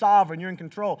is. You're sovereign. You're in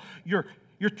control. You're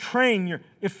trained.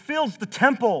 It fills the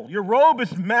temple. Your robe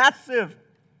is massive.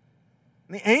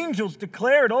 And the angels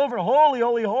declare it over, holy,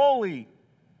 holy, holy.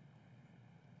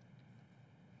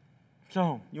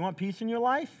 So, you want peace in your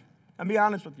life? I'll be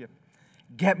honest with you.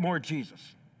 Get more Jesus.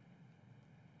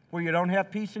 Where you don't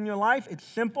have peace in your life, it's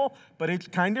simple, but it's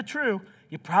kind of true.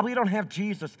 You probably don't have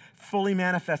Jesus fully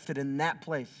manifested in that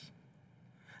place.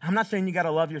 I'm not saying you got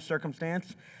to love your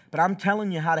circumstance, but I'm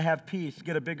telling you how to have peace.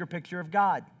 Get a bigger picture of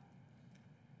God.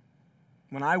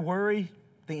 When I worry,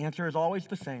 the answer is always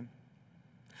the same.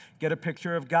 Get a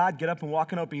picture of God, get up and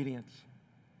walk in obedience.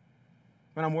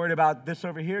 When I'm worried about this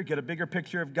over here, get a bigger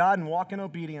picture of God and walk in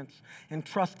obedience and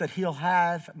trust that he'll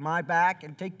have my back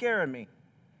and take care of me.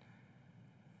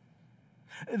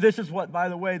 This is what, by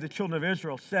the way, the children of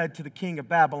Israel said to the king of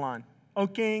Babylon. O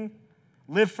king,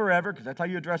 live forever, because that's how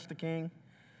you address the king.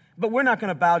 But we're not going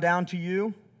to bow down to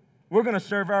you. We're going to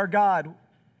serve our God.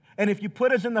 And if you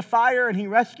put us in the fire and he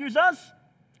rescues us,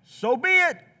 so be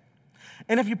it.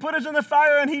 And if you put us in the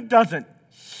fire and he doesn't,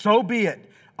 so be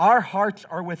it. Our hearts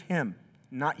are with him,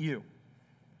 not you.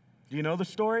 Do you know the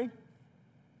story?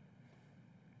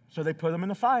 So they put him in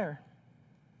the fire.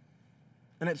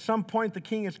 And at some point, the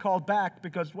king is called back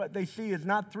because what they see is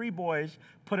not 3 boys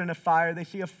put in a fire. They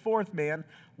see a 4th man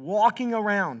walking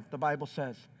around, the Bible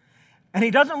says. And he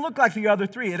doesn't look like the other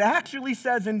 3. It actually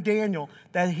says in Daniel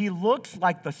that he looks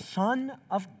like the Son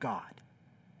of God.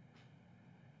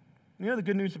 You know the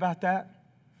good news about that?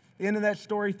 At the end of that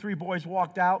story, 3 boys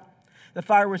walked out. The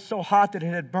fire was so hot that it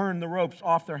had burned the ropes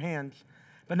off their hands,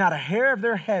 but not a hair of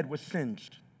their head was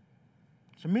singed.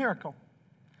 It's a miracle.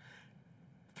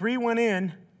 3 went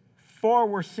in, 4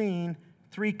 were seen,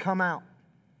 3 come out.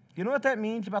 You know what that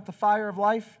means about the fire of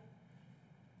life?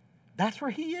 That's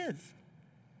where he is.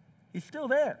 He's still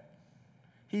there.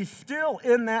 He's still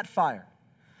in that fire.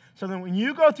 So then when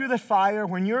you go through the fire,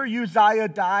 when your Uzziah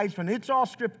dies, when it's all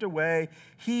stripped away,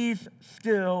 he's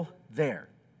still there.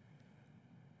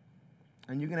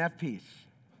 And you can have peace.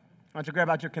 Why don't you grab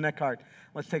out your Connect card?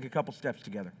 Let's take a couple steps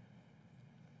together.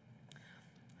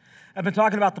 I've been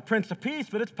talking about the Prince of Peace,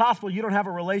 but it's possible you don't have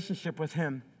a relationship with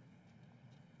him.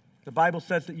 The Bible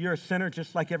says that you're a sinner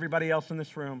just like everybody else in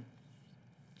this room.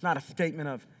 It's not a statement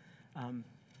of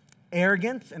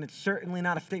arrogance, and it's certainly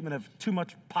not a statement of too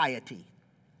much piety.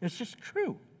 It's just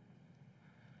true.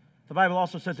 The Bible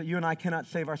also says that you and I cannot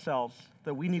save ourselves,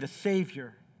 that we need a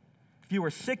Savior. If you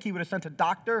were sick, he would have sent a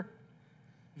doctor.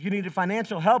 If you needed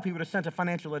financial help, he would have sent a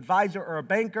financial advisor or a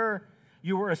banker.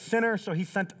 You were a sinner, so he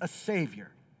sent a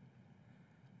Savior.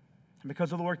 And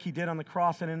because of the work he did on the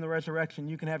cross and in the resurrection,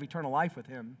 you can have eternal life with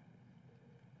him.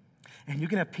 And you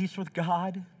can have peace with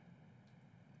God,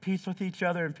 peace with each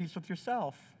other, and peace with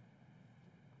yourself.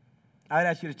 I'd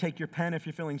ask you to take your pen if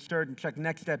you're feeling stirred and check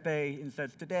next step A, and it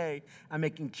says, today I'm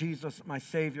making Jesus my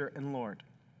Savior and Lord.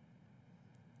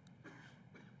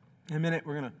 In a minute,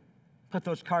 we're going to put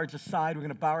those cards aside. We're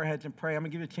going to bow our heads and pray. I'm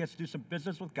going to give you a chance to do some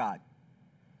business with God.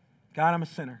 God, I'm a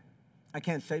sinner. I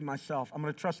can't save myself. I'm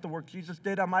going to trust the work Jesus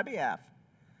did on my behalf.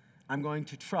 I'm going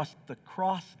to trust the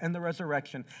cross and the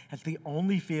resurrection as the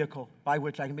only vehicle by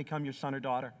which I can become your son or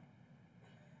daughter.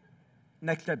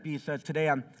 Next step B says, today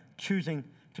I'm choosing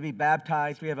to be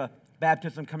baptized. We have a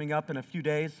baptism coming up in a few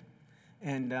days,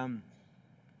 and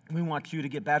we want you to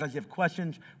get baptized. If you have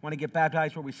questions, want to get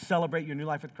baptized, where we celebrate your new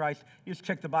life with Christ, you just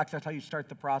check the box. That's how you start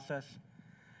the process.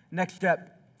 Next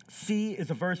step, C, is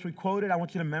a verse we quoted. I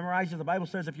want you to memorize it. The Bible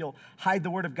says if you'll hide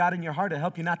the word of God in your heart, it'll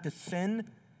help you not to sin.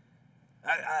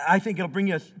 I think it'll bring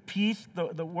you peace.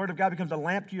 The word of God becomes a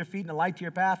lamp to your feet and a light to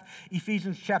your path.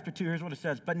 Ephesians chapter 2, here's what it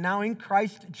says. But now in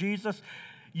Christ Jesus,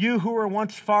 you who were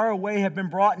once far away have been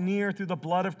brought near through the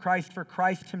blood of Christ, for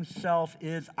Christ himself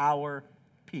is our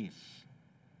peace.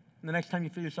 And the next time you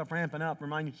feel yourself ramping up,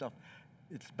 remind yourself,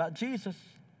 it's about Jesus.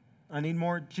 I need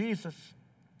more Jesus.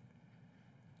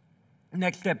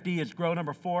 Next step D is grow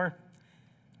number 4.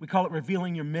 We call it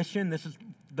revealing your mission. This is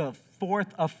the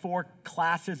 4th of 4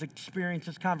 classes,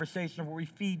 experiences, conversations where we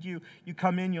feed you. You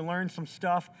come in, you learn some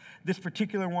stuff. This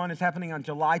particular one is happening on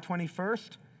July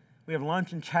 21st. We have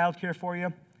lunch and childcare for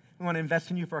you. We want to invest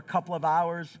in you for a couple of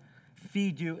hours,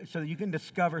 feed you so that you can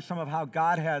discover some of how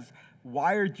God has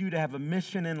wired you to have a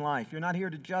mission in life. You're not here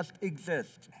to just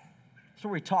exist. So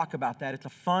we talk about that. It's a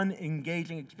fun,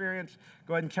 engaging experience.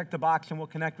 Go ahead and check the box and we'll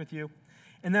connect with you.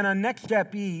 And then on next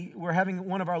step E, we're having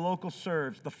one of our local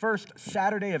serves. The first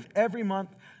Saturday of every month,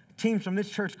 teams from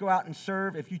this church go out and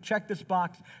serve. If you check this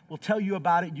box, we'll tell you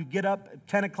about it. You get up at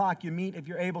 10 o'clock, you meet if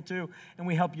you're able to, and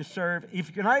we help you serve.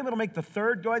 If you're not able to make the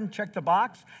third, go ahead and check the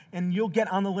box, and you'll get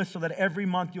on the list so that every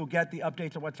month you'll get the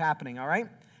updates of what's happening, all right? Why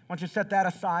don't you set that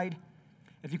aside?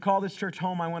 If you call this church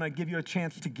home, I want to give you a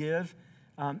chance to give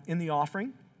in the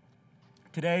offering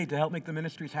today to help make the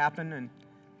ministries happen. And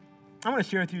I want to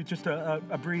share with you just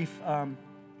a brief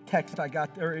text I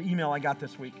got, or email I got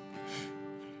this week.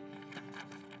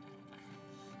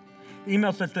 The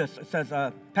email says this. It says,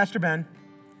 Pastor Ben,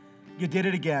 you did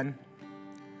it again.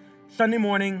 Sunday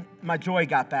morning, my joy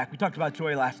got back. We talked about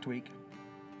joy last week.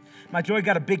 My joy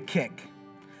got a big kick.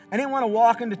 I didn't want to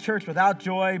walk into church without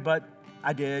joy, but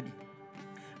I did.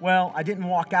 Well, I didn't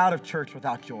walk out of church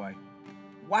without joy.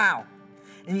 Wow.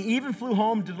 And he even flew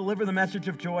home to deliver the message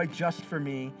of joy just for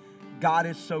me. God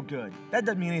is so good. That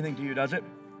doesn't mean anything to you, does it?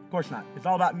 Of course not. It's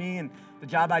all about me and the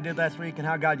job I did last week and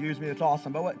how God used me. It's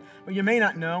awesome. But what you may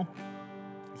not know,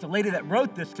 the lady that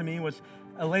wrote this to me was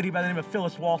a lady by the name of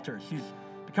Phyllis Walters. She's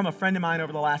become a friend of mine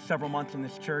over the last several months in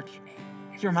this church.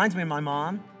 She reminds me of my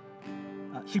mom.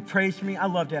 She prays for me. I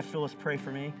love to have Phyllis pray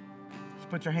for me. She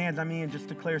puts her hands on me and just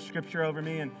declares scripture over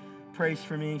me and prays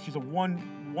for me. She's a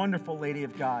wonderful lady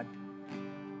of God.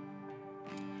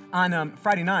 On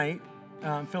Friday night,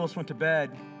 Phyllis went to bed,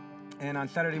 and on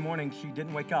Saturday morning, she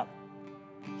didn't wake up.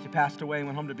 She passed away and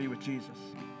went home to be with Jesus.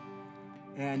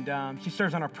 And she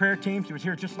serves on our prayer team. She was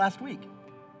here just last week.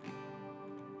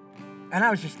 And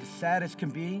I was just as sad as can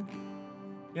be.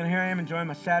 You know, here I am enjoying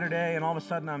my Saturday, and all of a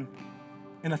sudden I'm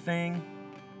in a thing.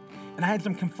 And I had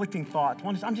some conflicting thoughts.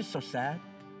 One is, I'm just so sad.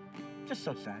 Just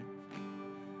so sad.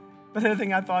 But the other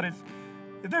thing I thought is,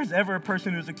 if there's ever a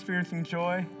person who's experiencing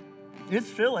joy, it's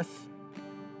Phyllis.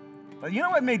 But you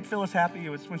know what made Phyllis happy? It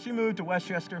was when she moved to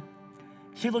Westchester.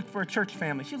 She looked for a church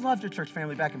family. She loved her church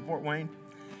family back in Fort Wayne.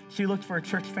 She looked for a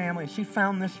church family, and she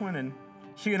found this one, and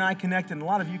she and I connected, and a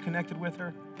lot of you connected with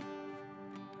her.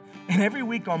 And every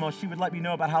week almost, she would let me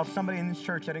know about how somebody in this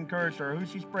church had encouraged her, or who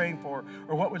she's praying for,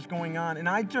 or what was going on. And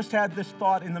I just had this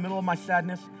thought in the middle of my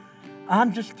sadness.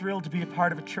 I'm just thrilled to be a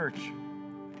part of a church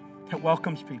that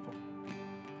welcomes people.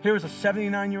 Here was a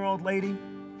 79-year-old lady.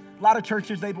 A lot of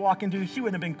churches they'd walk into, she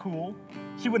wouldn't have been cool.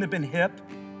 She wouldn't have been hip.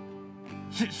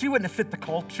 She wouldn't have fit the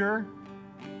culture.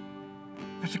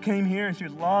 But she came here and she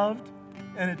was loved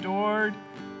and adored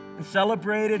and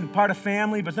celebrated and part of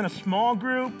family, but in a small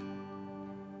group.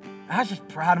 I was just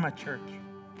proud of my church.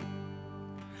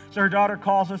 So her daughter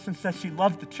calls us and says she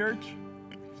loved the church.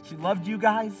 She loved you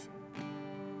guys.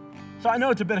 So I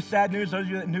know it's a bit of sad news. Those of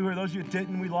you that knew her, those of you that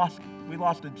didn't, we lost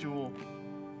a jewel.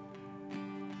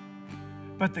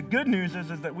 But the good news is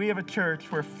that we have a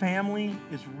church where family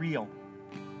is real,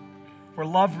 where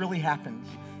love really happens.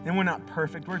 And we're not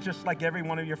perfect. We're just like every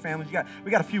one of your families.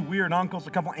 We got a few weird uncles, a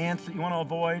couple aunts that you want to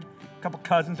avoid, a couple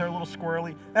cousins that are a little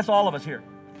squirrely. That's all of us here.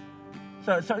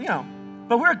 So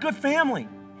but we're a good family.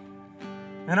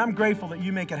 And I'm grateful that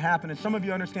you make it happen. And some of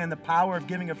you understand the power of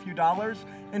giving a few dollars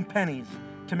and pennies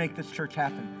to make this church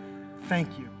happen.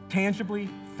 Thank you. Tangibly,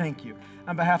 thank you.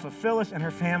 On behalf of Phyllis and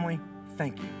her family,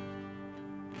 thank you.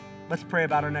 Let's pray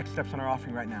about our next steps on our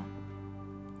offering right now.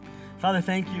 Father,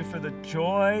 thank you for the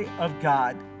joy of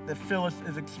God that Phyllis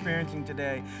is experiencing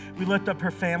today. We lift up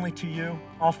her family to you,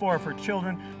 all four of her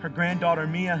children, her granddaughter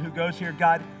Mia, who goes here.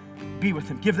 God, be with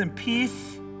them. Give them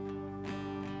peace.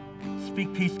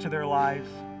 Speak peace to their lives.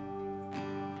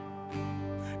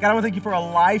 God, I want to thank you for a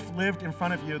life lived in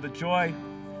front of you, the joy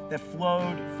that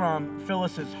flowed from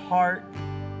Phyllis's heart,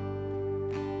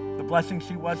 the blessing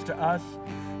she was to us.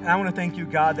 And I want to thank you,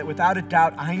 God, that without a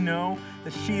doubt, I know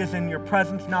that she is in your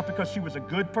presence, not because she was a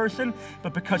good person,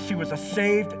 but because she was a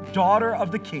saved daughter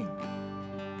of the King.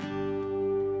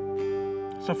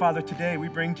 So, Father, today we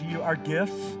bring to you our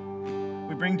gifts.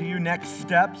 We bring to you next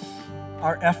steps,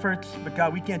 our efforts. But,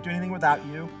 God, we can't do anything without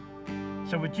you.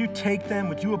 So would you take them?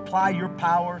 Would you apply your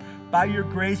power? By your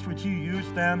grace, would you use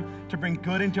them to bring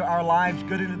good into our lives,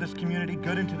 good into this community,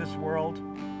 good into this world?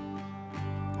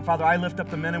 And Father, I lift up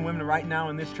the men and women right now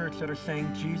in this church that are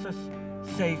saying, Jesus,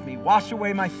 save me. Wash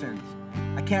away my sins.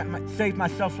 I can't save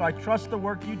myself, so I trust the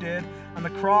work you did on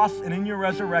the cross and in your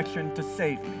resurrection to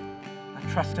save me. I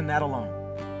trust in that alone.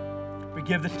 We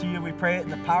give this to you. We pray it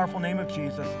in the powerful name of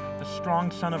Jesus, the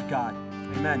strong Son of God.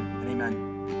 Amen and amen.